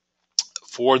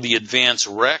 For the advanced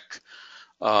rec,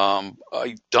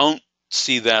 I don't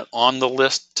see that on the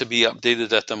list to be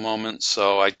updated at the moment,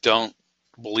 so I don't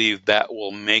believe that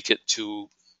will make it to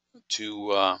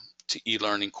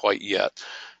e-learning quite yet.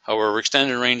 However,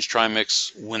 extended range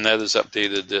trimix, when that is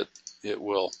updated, it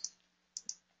will.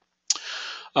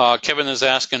 Kevin is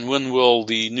asking, when will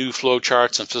the new flow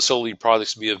charts and facility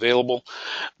products be available?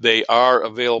 They are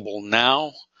available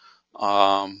now.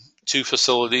 2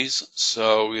 facilities.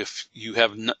 So if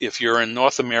you're in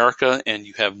North America and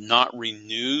you have not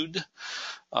renewed,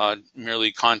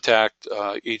 merely contact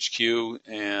HQ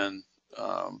and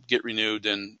get renewed,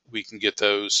 and we can get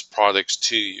those products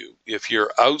to you. If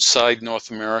you're outside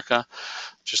North America,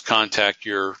 just contact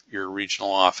your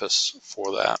regional office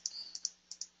for that.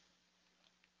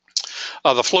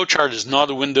 The flowchart is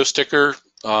not a window sticker.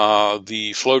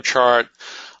 The flowchart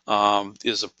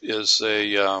is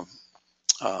a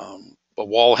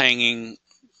wall hanging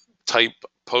type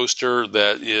poster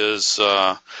that is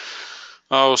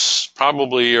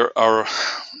probably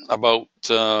about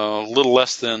a little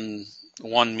less than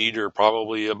 1 meter,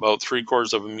 probably about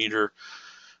 3/4 of a meter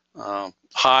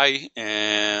high,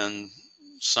 and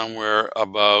somewhere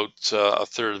about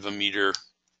 1/3 of a meter,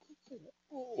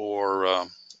 or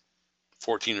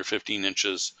 14 or 15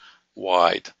 inches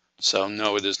wide. So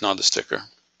no, it is not a sticker.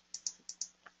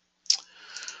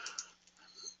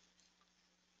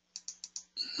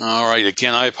 All right,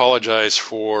 again, I apologize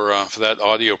for that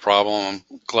audio problem.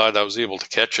 I'm glad I was able to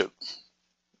catch it.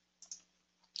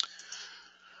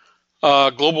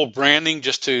 Global branding,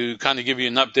 just to kind of give you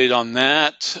an update on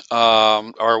that.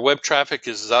 Our web traffic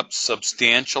is up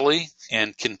substantially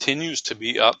and continues to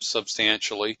be up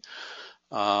substantially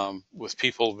with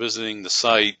people visiting the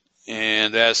site.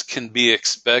 And as can be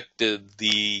expected,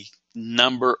 the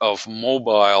number of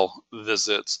mobile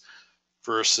visits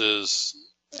versus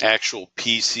actual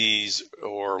PCs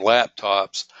or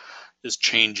laptops is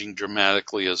changing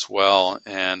dramatically as well,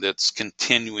 and it's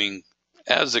continuing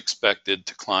as expected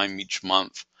to climb each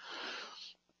month.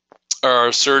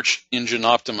 Our search engine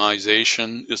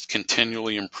optimization is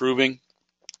continually improving,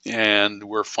 and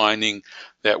we're finding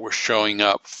that we're showing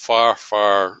up far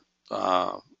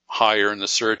higher in the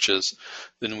searches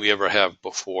than we ever have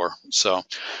before. So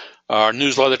our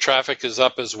newsletter traffic is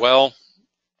up as well.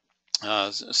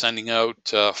 Sending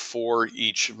out 4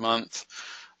 each month,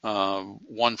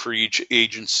 1 for each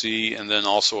agency, and then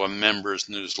also a members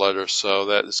newsletter. So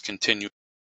that is continuing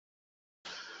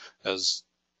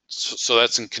so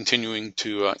that's continuing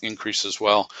to increase as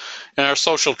well. And our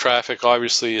social traffic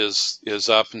obviously is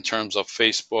up in terms of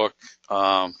Facebook,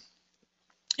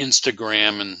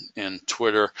 Instagram, and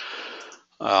Twitter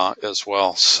as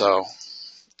well. So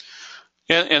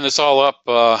and it's all up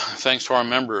thanks to our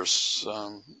members.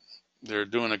 They're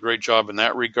doing a great job in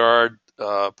that regard,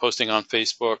 posting on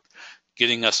Facebook,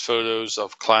 getting us photos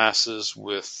of classes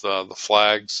with the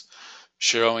flags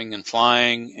showing and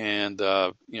flying, and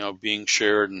being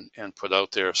shared and put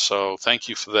out there. So thank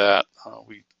you for that.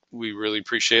 We really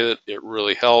appreciate it. It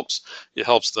really helps. It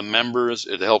helps the members.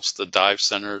 It helps the dive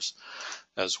centers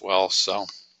as well. So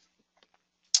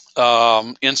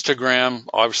Instagram,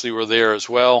 obviously we're there as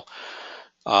well,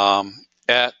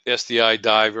 at SDI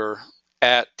Diver,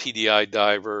 at TDI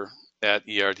Diver, at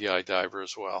ERDI Diver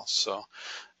as well. So,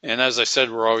 And as I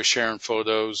said, we're always sharing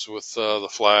photos with the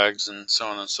flags and so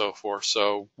on and so forth.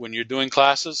 So when you're doing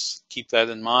classes, keep that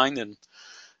in mind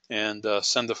and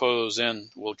send the photos in.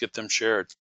 We'll get them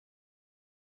shared.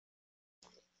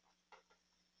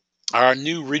 Our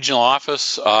new regional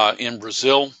office in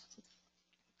Brazil,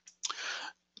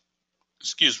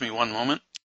 excuse me one moment,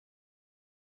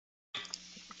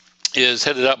 is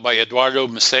headed up by Eduardo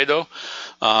Macedo.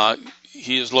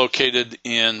 He is located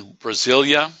in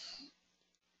Brasilia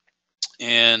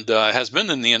and has been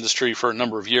in the industry for a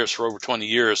number of years, for over 20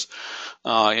 years.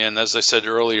 And as I said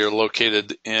earlier,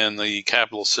 located in the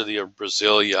capital city of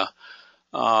Brasilia.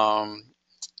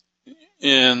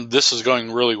 And this is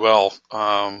going really well.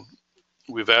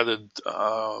 We've added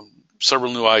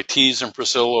several new ITs in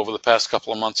Brazil over the past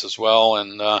couple of months as well,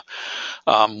 and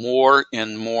more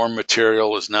and more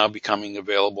material is now becoming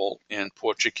available in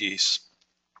Portuguese.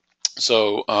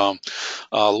 So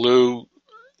Lou,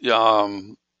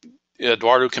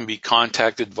 Eduardo can be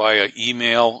contacted via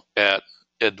email at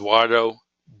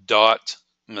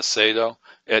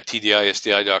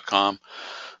eduardo.macedo@tdisdi.com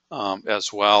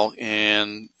as well,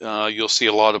 and you'll see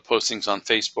a lot of postings on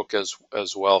Facebook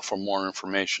as well for more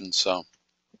information. So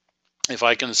if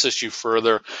I can assist you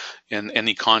further in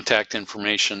any contact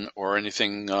information or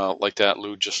anything like that,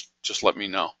 Lou, just let me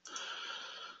know.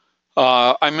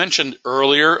 I mentioned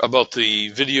earlier about the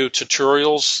video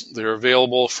tutorials. They're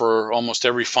available for almost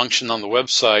every function on the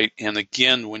website. And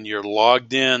again, when you're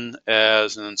logged in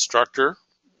as an instructor,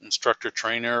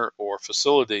 trainer, or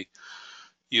facility,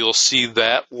 you'll see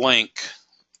that link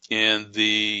in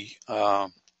the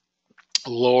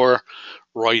lower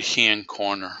right-hand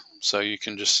corner. So you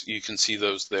can see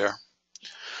those there.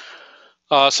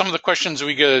 Some of the questions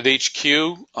we get at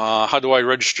HQ, how do I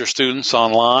register students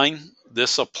online?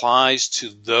 This applies to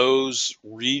those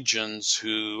regions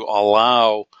who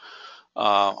allow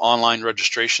online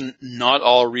registration. Not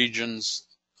all regions,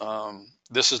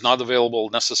 this is not available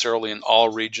necessarily in all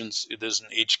regions. It is in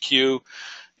HQ.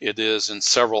 It is in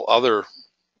several other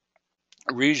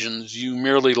regions. You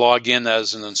merely log in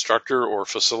as an instructor or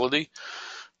facility,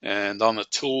 and on the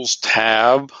Tools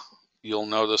tab, you'll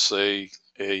notice a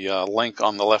link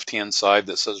on the left-hand side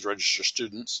that says Register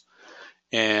Students,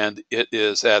 and it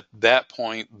is at that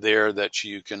point there that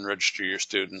you can register your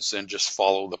students and just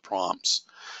follow the prompts.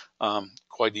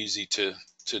 Quite easy to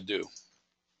do.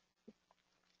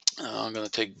 I'm going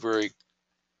to take a very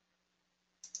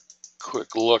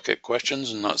quick look at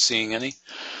questions. I'm not seeing any.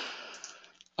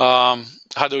 How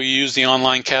do we use the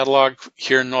online catalog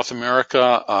here in North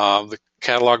America? The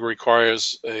catalog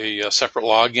requires a separate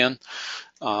login,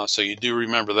 so you do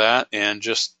remember that, and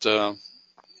just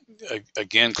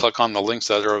again, click on the links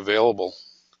that are available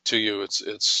to you.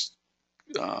 It's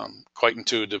quite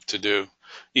intuitive to do,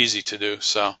 easy to do.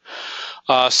 So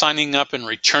signing up and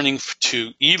returning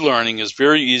to e-learning is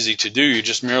very easy to do. You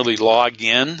just merely log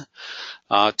in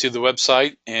to the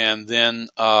website, and then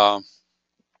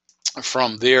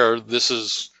from there, this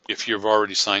is if you've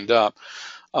already signed up,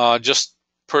 just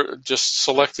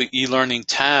select the e-learning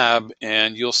tab,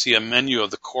 and you'll see a menu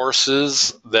of the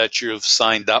courses that you've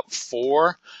signed up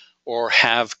for or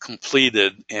have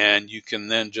completed, and you can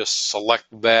then just select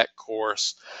that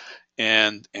course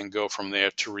and go from there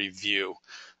to review.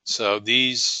 So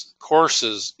these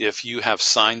courses, if you have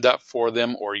signed up for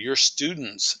them or your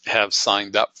students have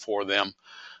signed up for them,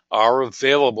 are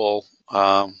available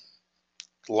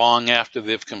long after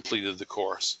they've completed the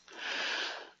course.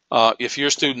 If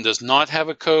your student does not have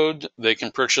a code, they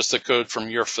can purchase the code from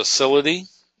your facility.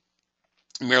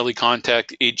 Merely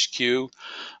contact HQ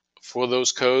for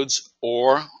those codes,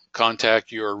 or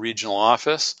contact your regional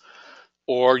office,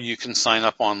 or you can sign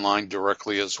up online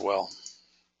directly as well.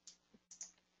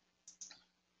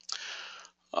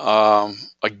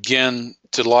 Again,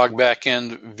 to log back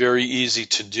in, very easy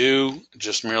to do.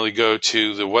 Just merely go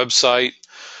to the website,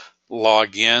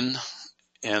 log in,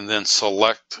 and then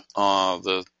select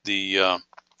the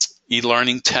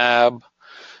e-learning tab,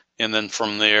 and then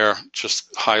from there just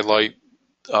highlight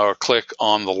or click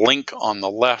on the link on the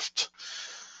left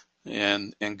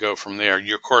and go from there.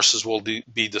 Your courses will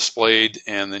be displayed,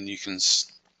 and then you can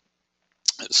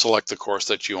select the course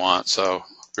that you want. So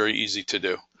very easy to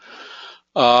do.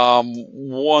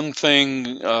 One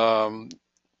thing,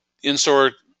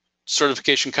 in-store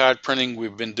certification card printing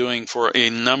we've been doing for a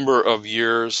number of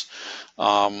years.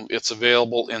 It's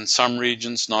available in some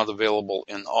regions, not available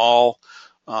in all.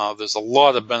 There's a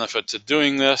lot of benefit to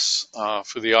doing this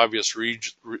for the obvious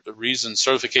reason.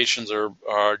 Certifications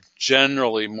are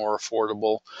generally more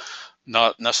affordable,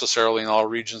 not necessarily in all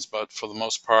regions, but for the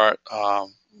most part,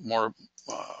 more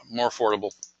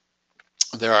affordable.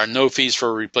 There are no fees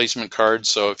for replacement cards,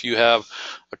 so if you have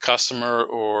a customer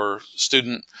or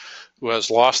student who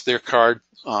has lost their card,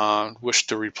 wish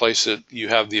to replace it, you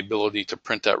have the ability to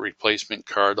print that replacement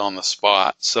card on the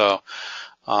spot. So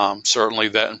certainly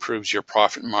that improves your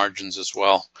profit margins as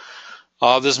well.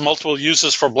 There's multiple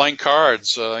uses for blank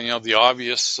cards. You know, the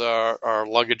obvious are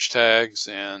luggage tags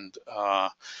and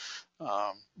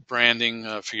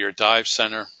branding for your dive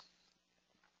center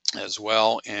as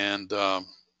well, and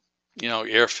you know,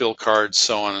 air fill cards,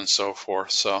 so on and so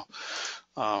forth. So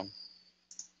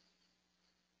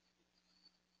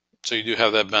so you do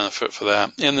have that benefit for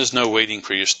that. And there's no waiting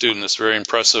for your student. It's very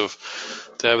impressive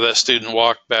to have that student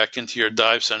walk back into your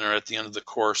dive center at the end of the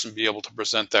course and be able to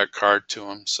present that card to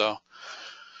them. So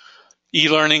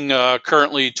e-learning,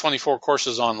 currently 24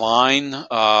 courses online,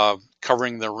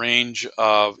 covering the range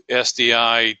of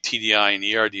SDI, TDI, and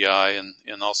ERDI,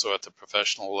 and also at the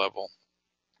professional level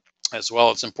as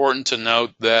well. It's important to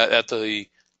note that at the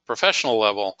professional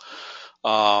level,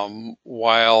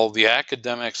 while the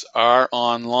academics are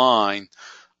online,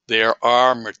 there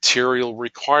are material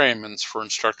requirements for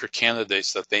instructor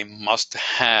candidates that they must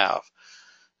have.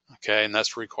 Okay, and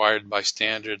that's required by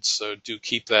standards, so do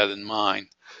keep that in mind.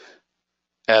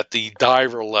 At the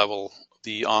diver level,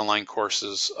 the online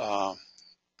courses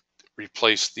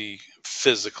replace the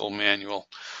physical manual.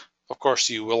 Of course,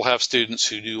 you will have students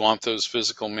who do want those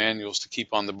physical manuals to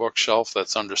keep on the bookshelf.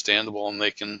 That's understandable, and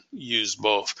they can use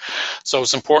both. So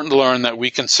it's important to learn that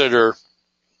we consider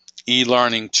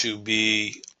e-learning to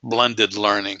be blended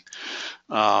learning.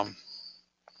 One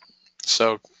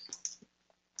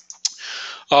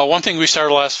thing we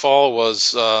started last fall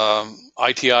was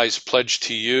ITI's Pledge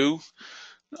to You,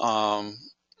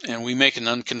 and we make an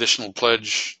unconditional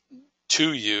pledge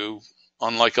to you,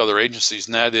 unlike other agencies,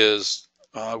 and that is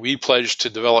we pledge to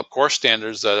develop course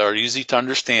standards that are easy to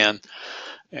understand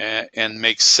and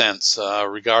make sense,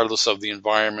 regardless of the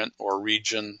environment or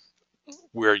region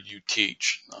where you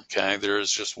teach. Okay, there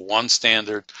is just one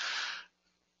standard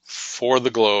for the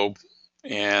globe,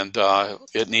 and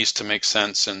it needs to make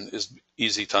sense and is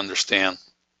easy to understand.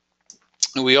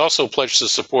 And we also pledge to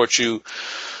support you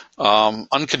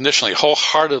unconditionally,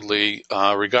 wholeheartedly,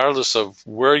 regardless of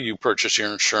where you purchase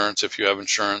your insurance, if you have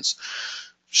insurance,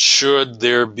 should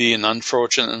there be an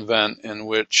unfortunate event in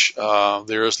which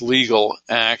there is legal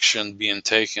action being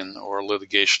taken or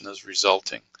litigation is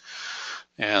resulting.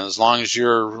 And as long as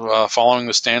you're following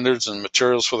the standards and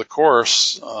materials for the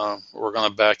course, we're going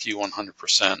to back you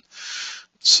 100%.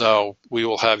 So we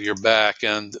will have your back,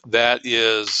 and that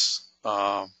is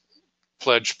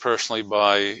pledged personally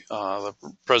by the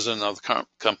president of the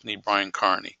company, Brian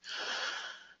Carney.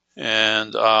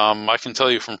 And I can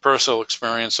tell you from personal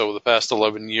experience over the past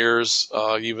 11 years,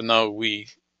 even though we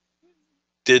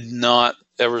did not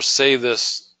ever say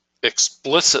this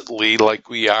explicitly like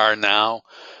we are now,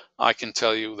 I can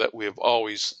tell you that we have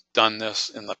always done this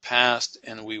in the past,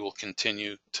 and we will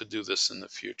continue to do this in the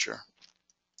future.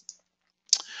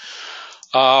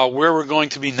 Where we're going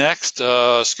to be next,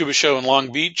 Scuba Show in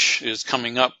Long Beach is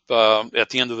coming up at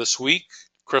the end of this week.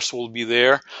 Chris will be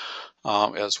there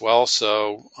as well,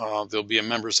 so there'll be a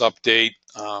members update.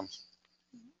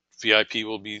 VIP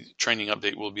will be, training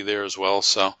update will be there as well.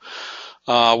 So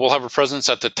we'll have a presence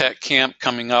at the Tech Camp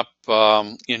coming up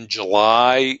in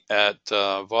July at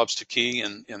Vobs to Key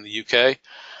in the UK.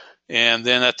 And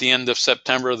then at the end of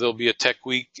September, there'll be a Tech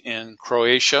Week in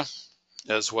Croatia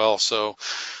as well. So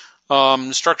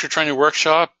instructor training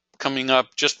workshop coming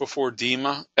up just before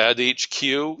DEMA at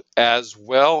HQ, as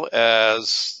well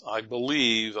as, I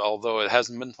believe, although it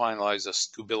hasn't been finalized, a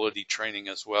Scubility training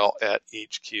as well at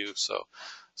HQ. So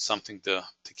something to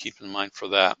keep in mind for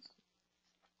that.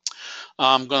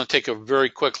 I'm going to take a very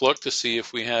quick look to see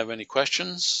if we have any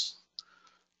questions.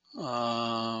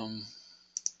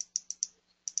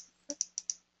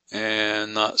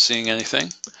 And not seeing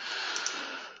anything.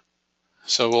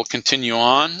 So we'll continue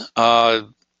on.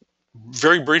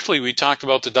 Very briefly, we talked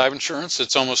about the dive insurance.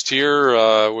 It's almost here.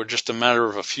 We're just a matter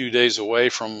of a few days away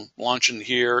from launching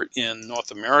here in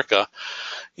North America.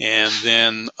 And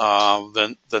then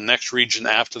the next region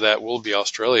after that will be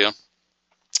Australia.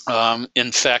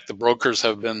 In fact, the brokers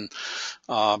have been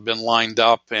lined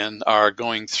up and are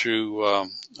going through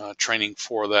training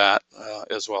for that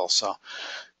as well. So,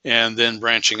 and then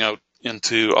branching out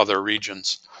into other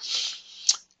regions.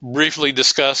 Briefly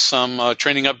discuss some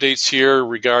training updates here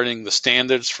regarding the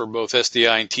standards for both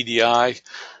SDI and TDI.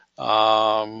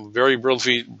 Very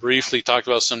briefly talked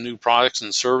about some new products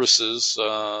and services.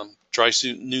 New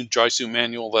dry suit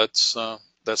manual that's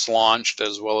launched,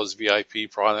 as well as VIP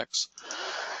products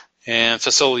and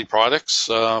facility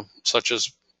products such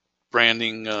as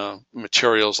branding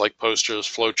materials like posters,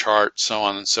 flowcharts, so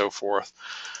on and so forth,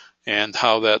 and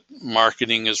how that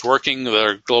marketing is working,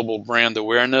 their global brand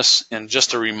awareness, and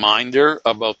just a reminder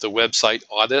about the website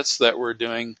audits that we're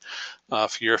doing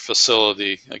for your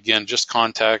facility. Again, just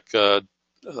contact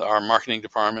our marketing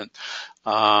department.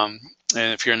 And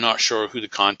if you're not sure who to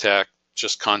contact,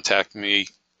 just contact me,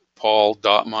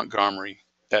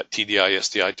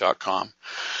 paul.montgomery@tdisdi.com.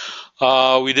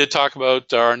 We did talk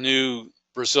about our new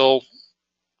Brazil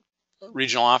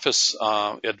regional office,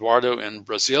 Eduardo in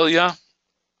Brasilia,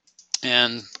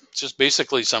 and just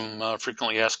basically some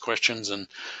frequently asked questions and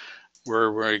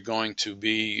where we're going to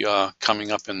be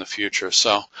coming up in the future.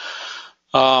 So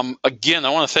again, I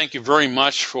want to thank you very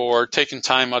much for taking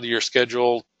time out of your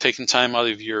schedule, taking time out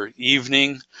of your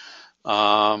evening.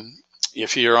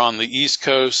 If you're on the East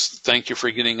Coast, thank you for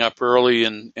getting up early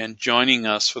and joining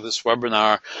us for this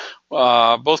webinar.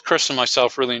 Both Chris and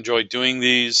myself really enjoy doing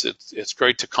these. It's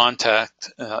great to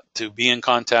be in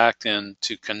contact and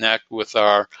to connect with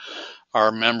our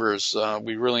members.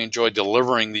 We really enjoy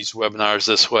delivering these webinars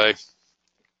this way,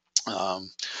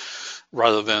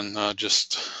 rather than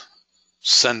just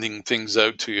sending things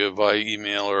out to you by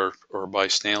email or by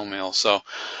snail mail. So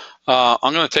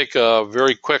I'm going to take a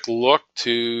very quick look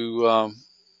to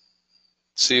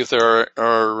see if there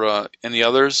are any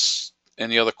other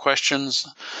questions.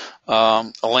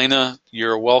 Elena,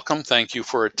 you're welcome. Thank you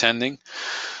for attending.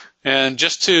 And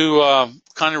just to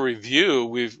kind of review,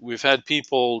 we've had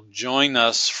people join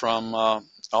us from all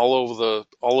over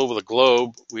the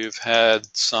globe. We've had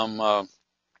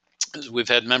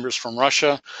members from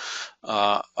Russia,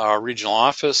 our regional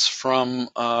office from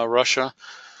Russia.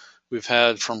 We've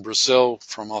had from Brazil,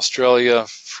 from Australia,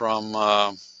 from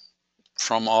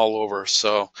all over.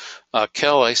 So,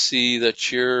 Kel, I see that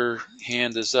your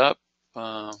hand is up.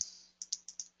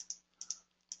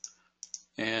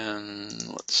 And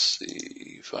let's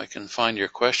see if I can find your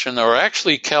question. Or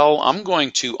actually, Kel, I'm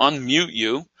going to unmute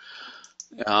you.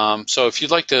 So if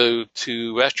you'd like to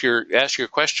ask your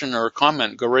question or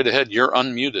comment, go right ahead. You're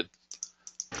unmuted.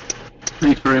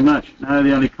 Thanks very much. No,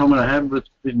 the only comment I have was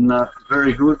been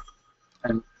very good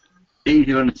and easy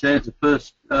to understand. It's the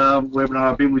first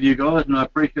webinar I've been with you guys, and I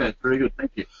appreciate it. Very good.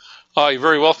 Thank you. Oh, you're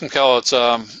very welcome, Kel. It's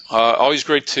always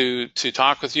great to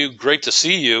talk with you. Great to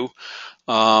see you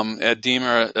at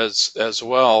DEMA as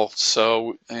well.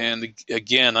 So, and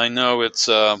again, I know it's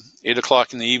 8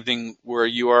 o'clock in the evening where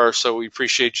you are, so we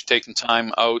appreciate you taking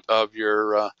time out of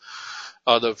your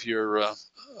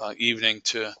evening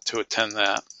to attend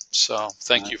that. So,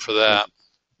 thank you for that.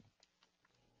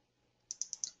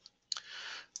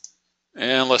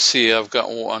 And let's see, I've got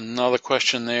another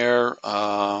question there.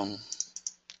 Let's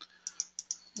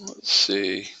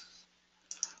see.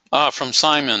 From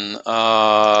Simon,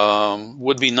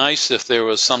 would be nice if there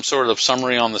was some sort of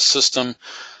summary on the system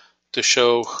to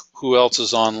show who else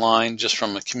is online, just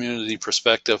from a community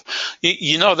perspective.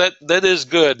 You know, that is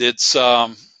good. It's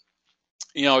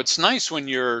it's nice when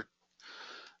you're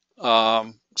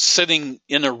sitting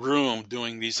in a room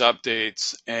doing these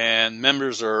updates and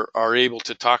members are able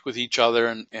to talk with each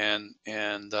other and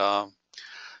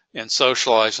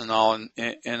socialize and all.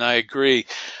 And I agree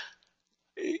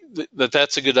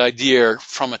that's a good idea.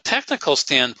 From a technical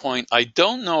standpoint, I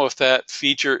don't know if that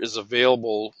feature is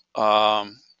available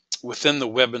within the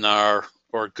webinar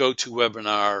or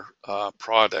GoToWebinar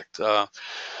product.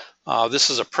 This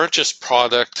is a purchased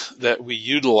product that we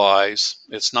utilize.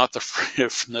 It's not the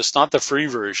free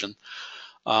version.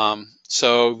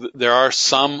 So there are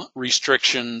some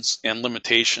restrictions and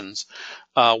limitations.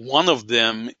 One of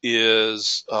them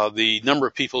is the number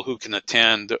of people who can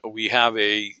attend. We have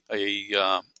in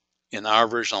our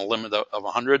version a limit of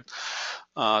 100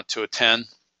 to attend.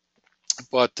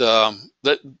 But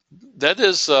that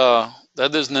is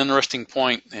an interesting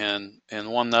point, and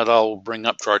one that I'll bring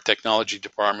up to our technology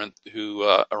department who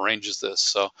arranges this.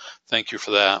 So thank you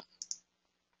for that.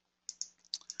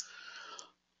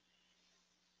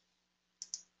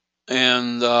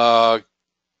 And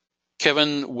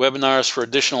Kevin, webinars for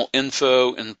additional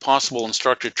info and possible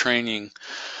instructor training.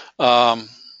 Webinars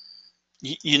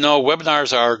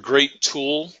are a great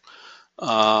tool.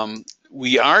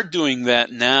 We are doing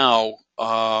that now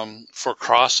for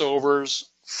crossovers,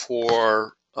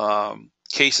 for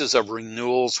cases of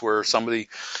renewals where somebody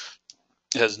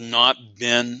has not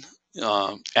been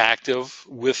active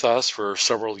with us for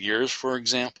several years, for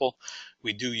example.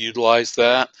 We do utilize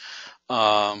that.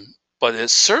 But it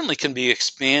certainly can be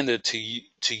expanded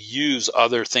to use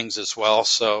other things as well.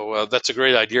 So that's a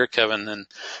great idea, Kevin, and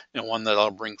one that I'll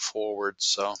bring forward.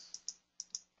 So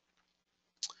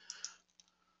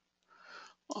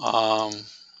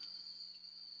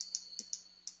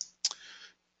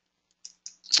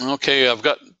Okay, I've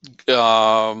got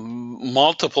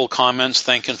multiple comments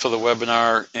thanking for the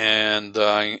webinar and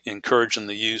encouraging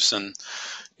the use and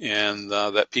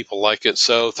that people like it.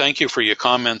 So thank you for your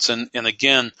comments. And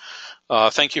again,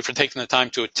 thank you for taking the time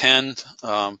to attend.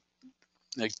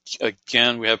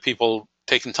 Again, we have people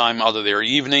taking time out of their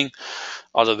evening,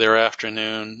 out of their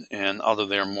afternoon, and out of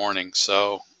their morning.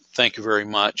 So thank you very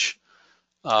much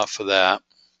for that.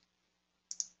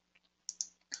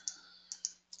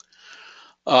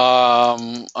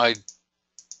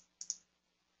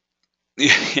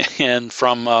 And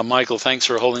from Michael, thanks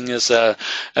for holding this at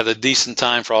a decent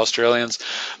time for Australians.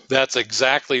 That's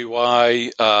exactly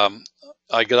why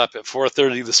I got up at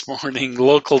 4:30 this morning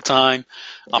local time.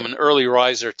 I'm an early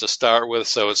riser to start with,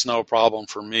 so it's no problem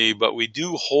for me. But we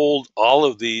do hold all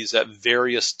of these at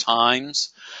various times,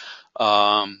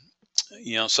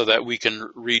 you know, so that we can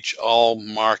reach all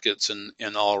markets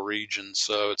in all regions.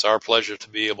 So it's our pleasure to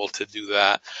be able to do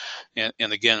that. And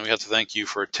again, we have to thank you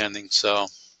for attending. So.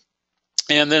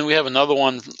 And then we have another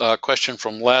question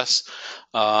from Les,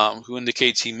 who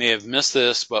indicates he may have missed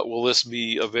this, but will this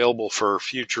be available for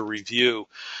future review?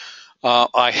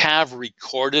 I have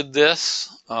recorded this,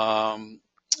 and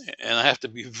I have to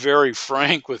be very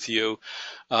frank with you.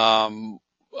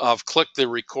 I've clicked the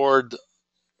record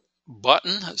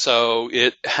button, so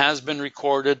it has been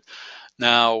recorded.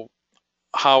 Now,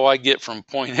 how I get from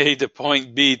point A to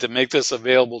point B to make this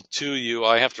available to you,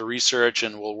 I have to research,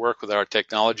 and we'll work with our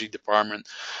technology department.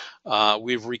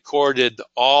 We've recorded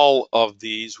all of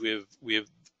these.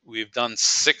 We've done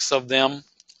 6 of them,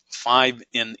 5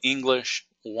 in English,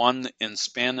 1 in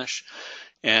Spanish,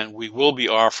 and we will be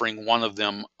offering one of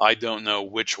them. I don't know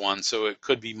which one, so it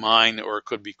could be mine or it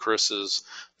could be Chris's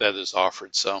that is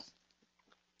offered. So.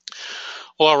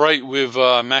 Well, all right, we've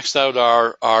maxed out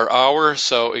our hour.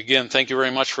 So again, thank you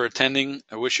very much for attending.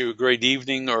 I wish you a great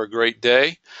evening or a great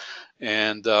day,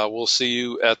 and we'll see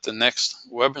you at the next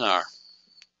webinar.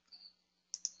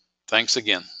 Thanks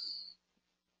again.